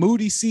put out a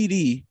moody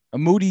CD, a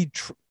moody,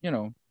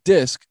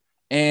 disc,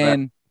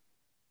 and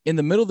in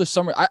the middle of the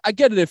summer, I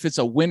get it if it's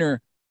a winter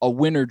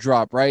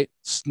drop, right?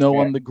 Snow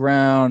on the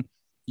ground,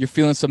 you're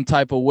feeling some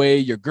type of way,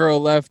 your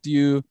girl left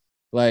you,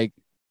 like,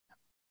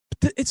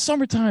 it's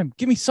summertime.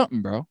 Give me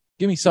something, bro.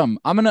 Give me something.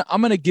 I'm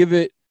gonna give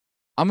it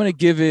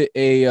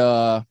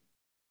a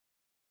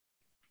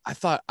I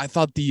thought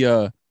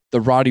the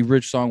Roddy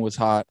Ricch song was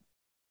hot.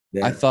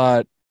 Yeah. I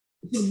thought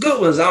there's good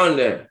ones on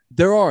there.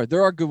 There are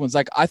good ones.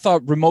 Like, I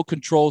thought Remote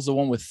Control is the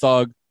one with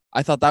Thug.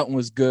 I thought that one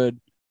was good.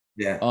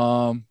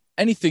 Yeah.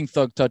 Anything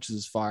Thug touches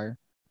is fire.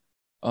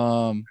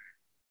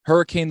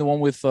 Hurricane, the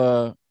one with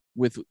The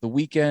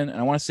Weeknd, and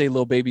I want to say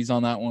Lil Baby's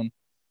on that one.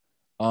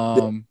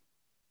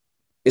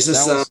 It's a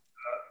song.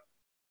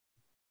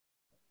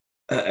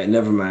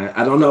 Never mind.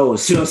 I don't know.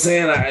 See what I'm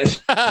saying?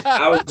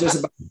 I was just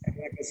about to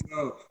make a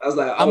song. I was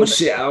like, oh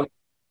shit!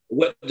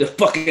 What the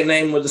fucking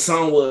name of the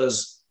song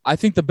was? I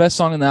think the best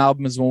song in the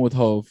album is the one with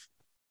Hove,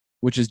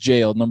 which is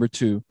Jailed, number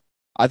 2.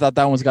 I thought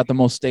that one's got the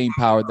most staying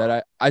power.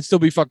 That I'd still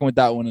be fucking with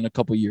that one in a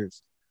couple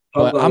years.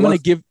 But I'm gonna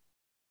give.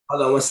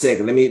 Hold on 1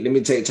 second. Let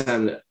me take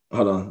time to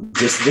hold on.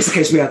 Just in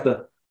case we have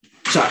to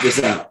chop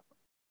this out.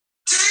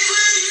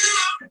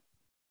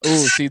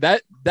 Oh, see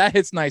that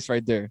hits nice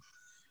right there.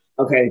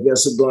 Okay,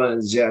 guess we're going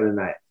to jail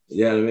tonight.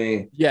 You know what I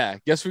mean? Yeah,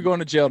 guess we're going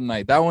to jail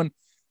tonight. That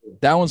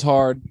one's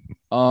hard.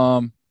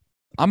 I'm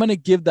gonna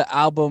give the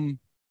album.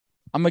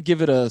 I'm gonna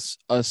give it a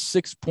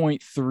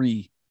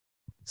 6.3.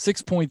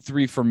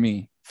 6.3 for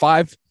me.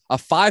 5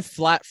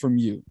 flat from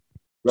you.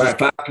 Right,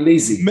 5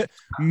 easy.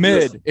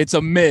 Mid. It's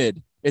a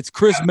mid. It's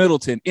Chris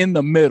Middleton in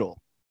the middle.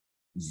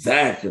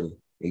 Exactly.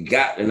 You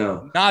got to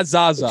know. Not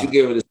Zaza. But you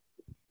give it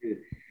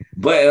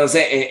but I'm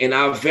saying, in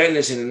our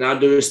fairness and in our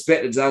due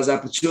respect to Zaza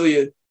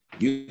Pachulia,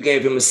 you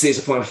gave him a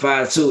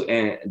 6.5 too,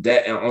 and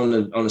that on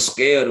the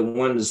scale of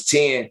 1 to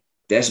 10,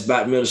 that's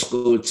about middle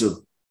school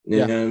too.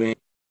 You know what I mean?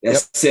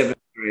 That's 7th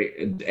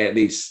grade at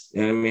least.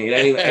 You know what I mean? It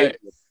ain't even 8th.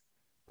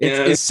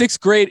 It's 6th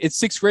grade. It's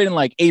 6th grade in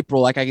like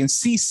April. Like, I can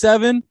see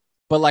 7,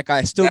 but like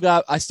I still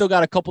got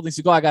a couple things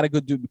to go. I gotta go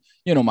do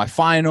my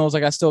finals.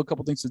 I got still a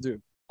couple things to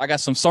do. I got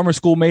some summer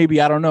school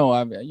maybe. I don't know.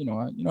 How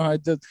I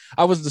did.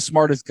 I wasn't the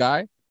smartest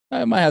guy.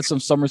 I might have some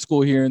summer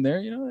school here and there.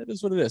 It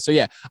is what it is. So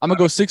yeah, I'm gonna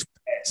go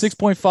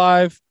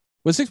 6.5.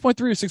 Was 6.3 or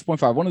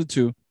 6.5? One of the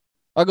two.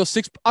 I'll go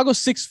 6.5.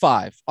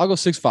 I'll go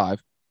 6.5.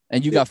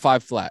 And you got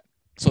 5 flat.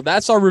 So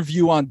that's our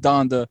review on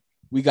Donda.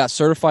 We got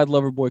Certified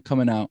Lover Boy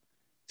coming out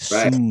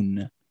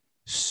soon.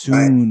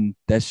 Right.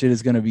 That shit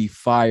is gonna be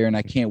fire, and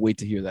I can't wait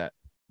to hear that.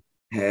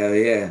 Hell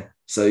yeah.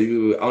 So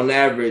you, on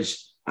average,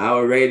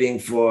 our rating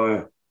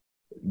for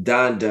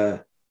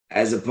Donda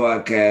as a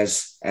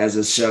podcast, as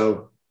a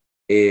show,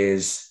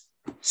 is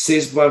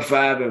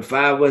 6.5 and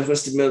 5.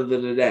 What's the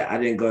middle of that? I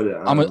didn't go to.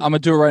 I'm gonna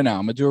do it right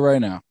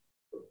now.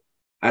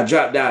 I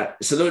dropped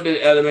out. Salute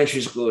to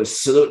elementary school.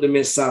 Salute to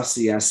Miss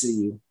Saucy. I see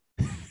you.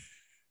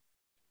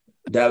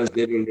 That was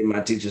literally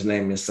my teacher's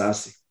name, Miss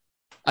Saucy.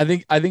 I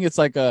think it's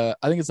like a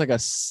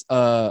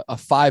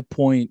 5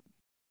 point,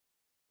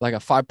 like a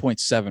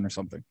 5.7 or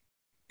something.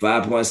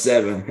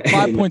 5.7.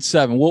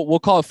 5.7. We'll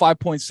call it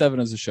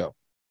 5.7 as a show.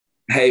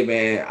 Hey,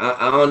 man,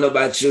 I don't know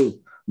about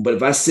you, but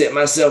if I set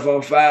myself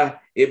on fire,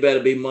 it better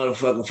be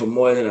motherfucking for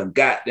more than a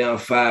goddamn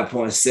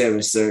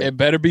 5.7, sir. It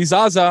better be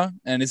Zaza,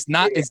 and it's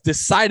not. It's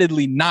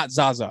decidedly not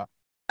Zaza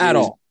at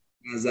all.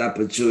 Zaza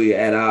Pachulia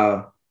at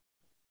all.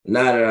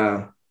 Not at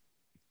all.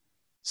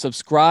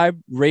 Subscribe,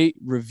 rate,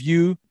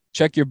 review,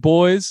 check your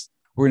boys.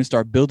 We're going to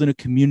start building a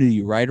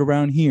community right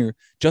around here.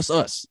 Just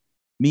us.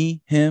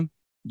 Me, him,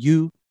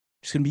 you.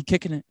 Just going to be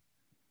kicking it.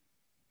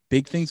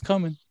 Big things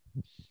coming.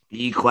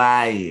 Be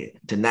quiet.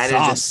 Tonight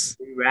is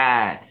a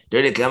ride.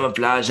 Dirty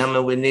camouflage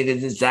humming with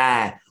niggas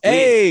inside.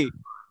 Hey.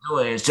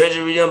 Doing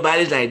surgery on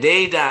bodies like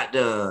they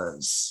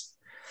doctors.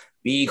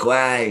 Be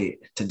quiet.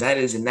 Tonight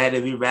is the night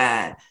that we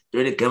ride.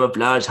 Dirty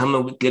camouflage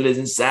humming with killers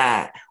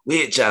inside.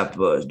 We're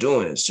choppers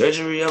doing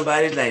surgery on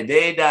bodies like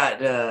they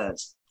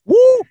doctors.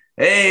 Woo!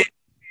 Hey.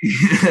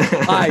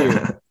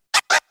 Fire.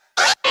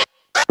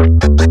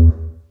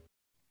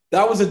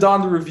 That was a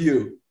Donda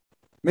review.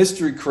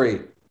 Mystery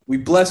Crate. We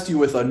blessed you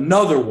with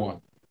another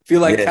one. Feel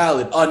like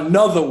Khaled,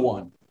 another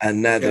one.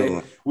 Another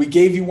one. We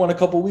gave you one a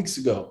couple weeks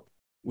ago.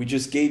 We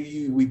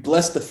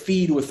blessed the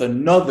feed with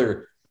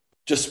another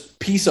just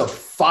piece of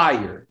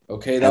fire.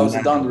 Okay, that was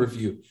a Donda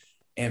review.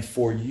 And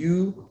for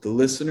you, the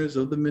listeners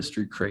of the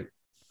Mystery Crate,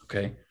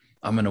 okay,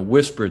 I'm going to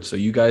whisper it so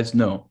you guys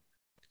know,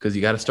 because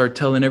you got to start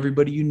telling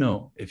everybody you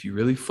know. If you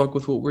really fuck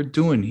with what we're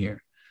doing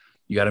here,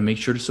 you got to make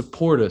sure to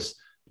support us.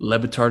 Le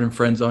Batard and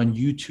Friends on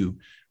YouTube.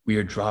 We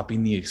are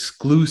dropping the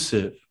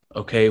exclusive.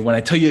 Okay, when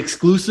I tell you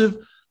exclusive,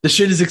 the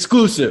shit is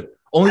exclusive.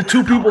 Only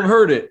 2 people have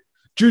heard it.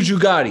 Juju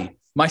Gotti,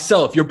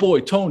 myself, your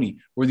boy, Tony.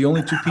 We're the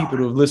only 2 people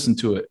who have listened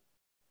to it.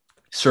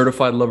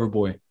 Certified Lover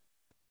Boy.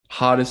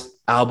 Hottest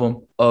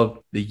album of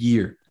the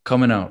year.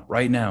 Coming out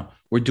right now.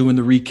 We're doing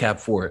the recap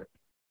for it.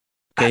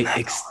 Okay,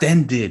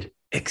 extended.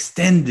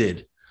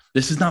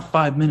 This is not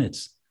 5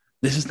 minutes.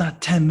 This is not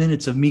 10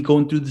 minutes of me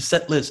going through the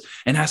set list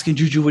and asking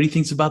Juju what he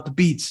thinks about the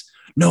beats.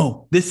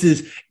 No, this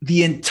is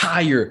the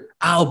entire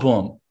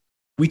album.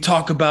 We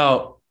talk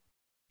about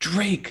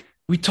Drake.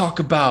 We talk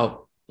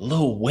about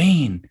Lil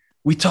Wayne.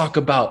 We talk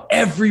about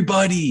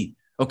everybody.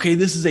 Okay,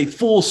 this is a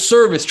full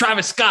service.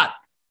 Travis Scott,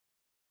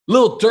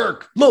 Lil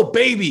Durk, Lil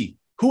Baby.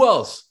 Who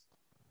else?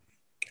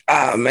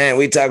 Ah, man,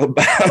 we talk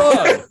about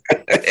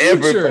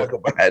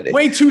everybody.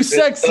 Way Too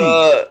Sexy.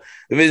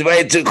 It's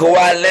way too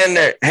Kawhi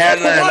Leonard.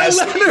 Kawhi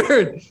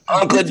Leonard.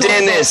 Uncle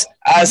Dennis.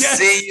 I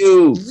see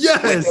you.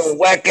 Yes.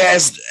 Whack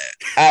ass.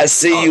 I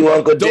see you,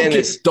 Uncle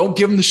Dennis. Don't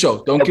give them the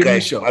show. Don't give them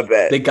the show. My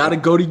bad. They got to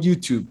go to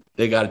YouTube.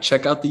 They got to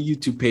check out the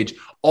YouTube page.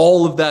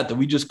 All of that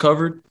we just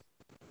covered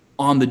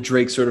on the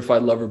Drake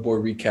Certified Lover Boy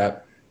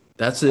recap.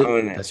 That's it.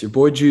 That's your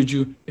boy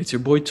Juju. It's your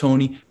boy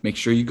Tony. Make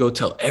sure you go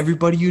tell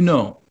everybody you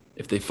know.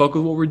 If they fuck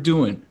with what we're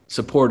doing,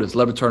 support us.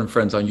 Le Batard and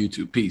Friends on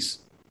YouTube. Peace.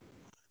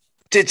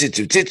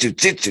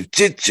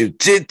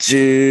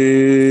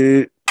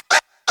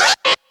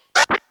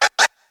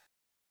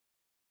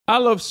 I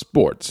love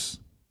sports.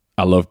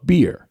 I love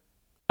beer.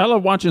 I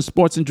love watching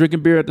sports and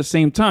drinking beer at the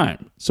same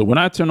time. So when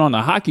I turn on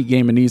a hockey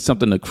game and need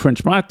something to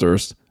quench my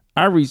thirst,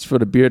 I reach for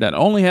the beer that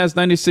only has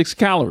 96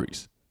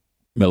 calories.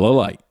 Miller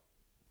Lite.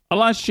 A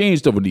lot's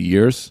changed over the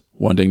years.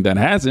 One thing that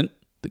hasn't,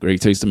 the great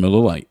taste of Miller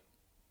Lite.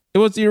 It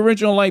was the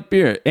original light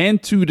beer,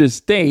 and to this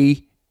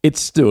day,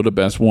 it's still the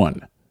best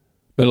one.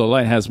 Miller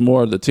Lite has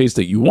more of the taste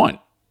that you want,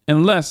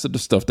 and less of the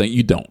stuff that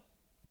you don't.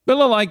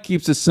 Miller Lite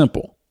keeps it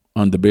simple.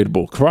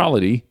 Undebatable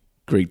quality,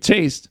 great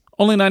taste,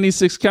 only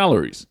 96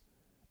 calories.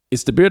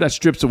 It's the beer that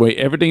strips away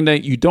everything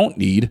that you don't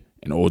need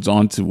and holds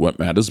on to what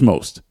matters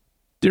most.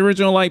 The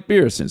original light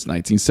beer since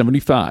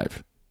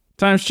 1975.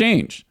 Times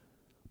change,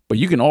 but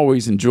you can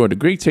always enjoy the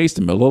great taste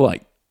of Miller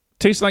Lite.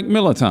 Tastes like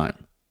Miller time.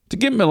 To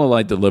get Miller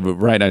Lite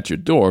delivered right at your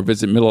door,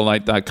 visit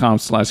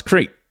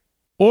MillerLite.com/crate.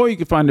 Or you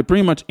can find it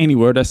pretty much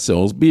anywhere that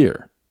sells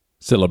beer.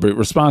 Celebrate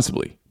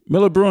responsibly.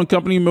 Miller Brewing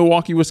Company,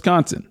 Milwaukee,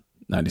 Wisconsin.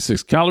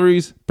 96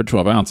 calories per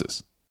 12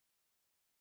 ounces.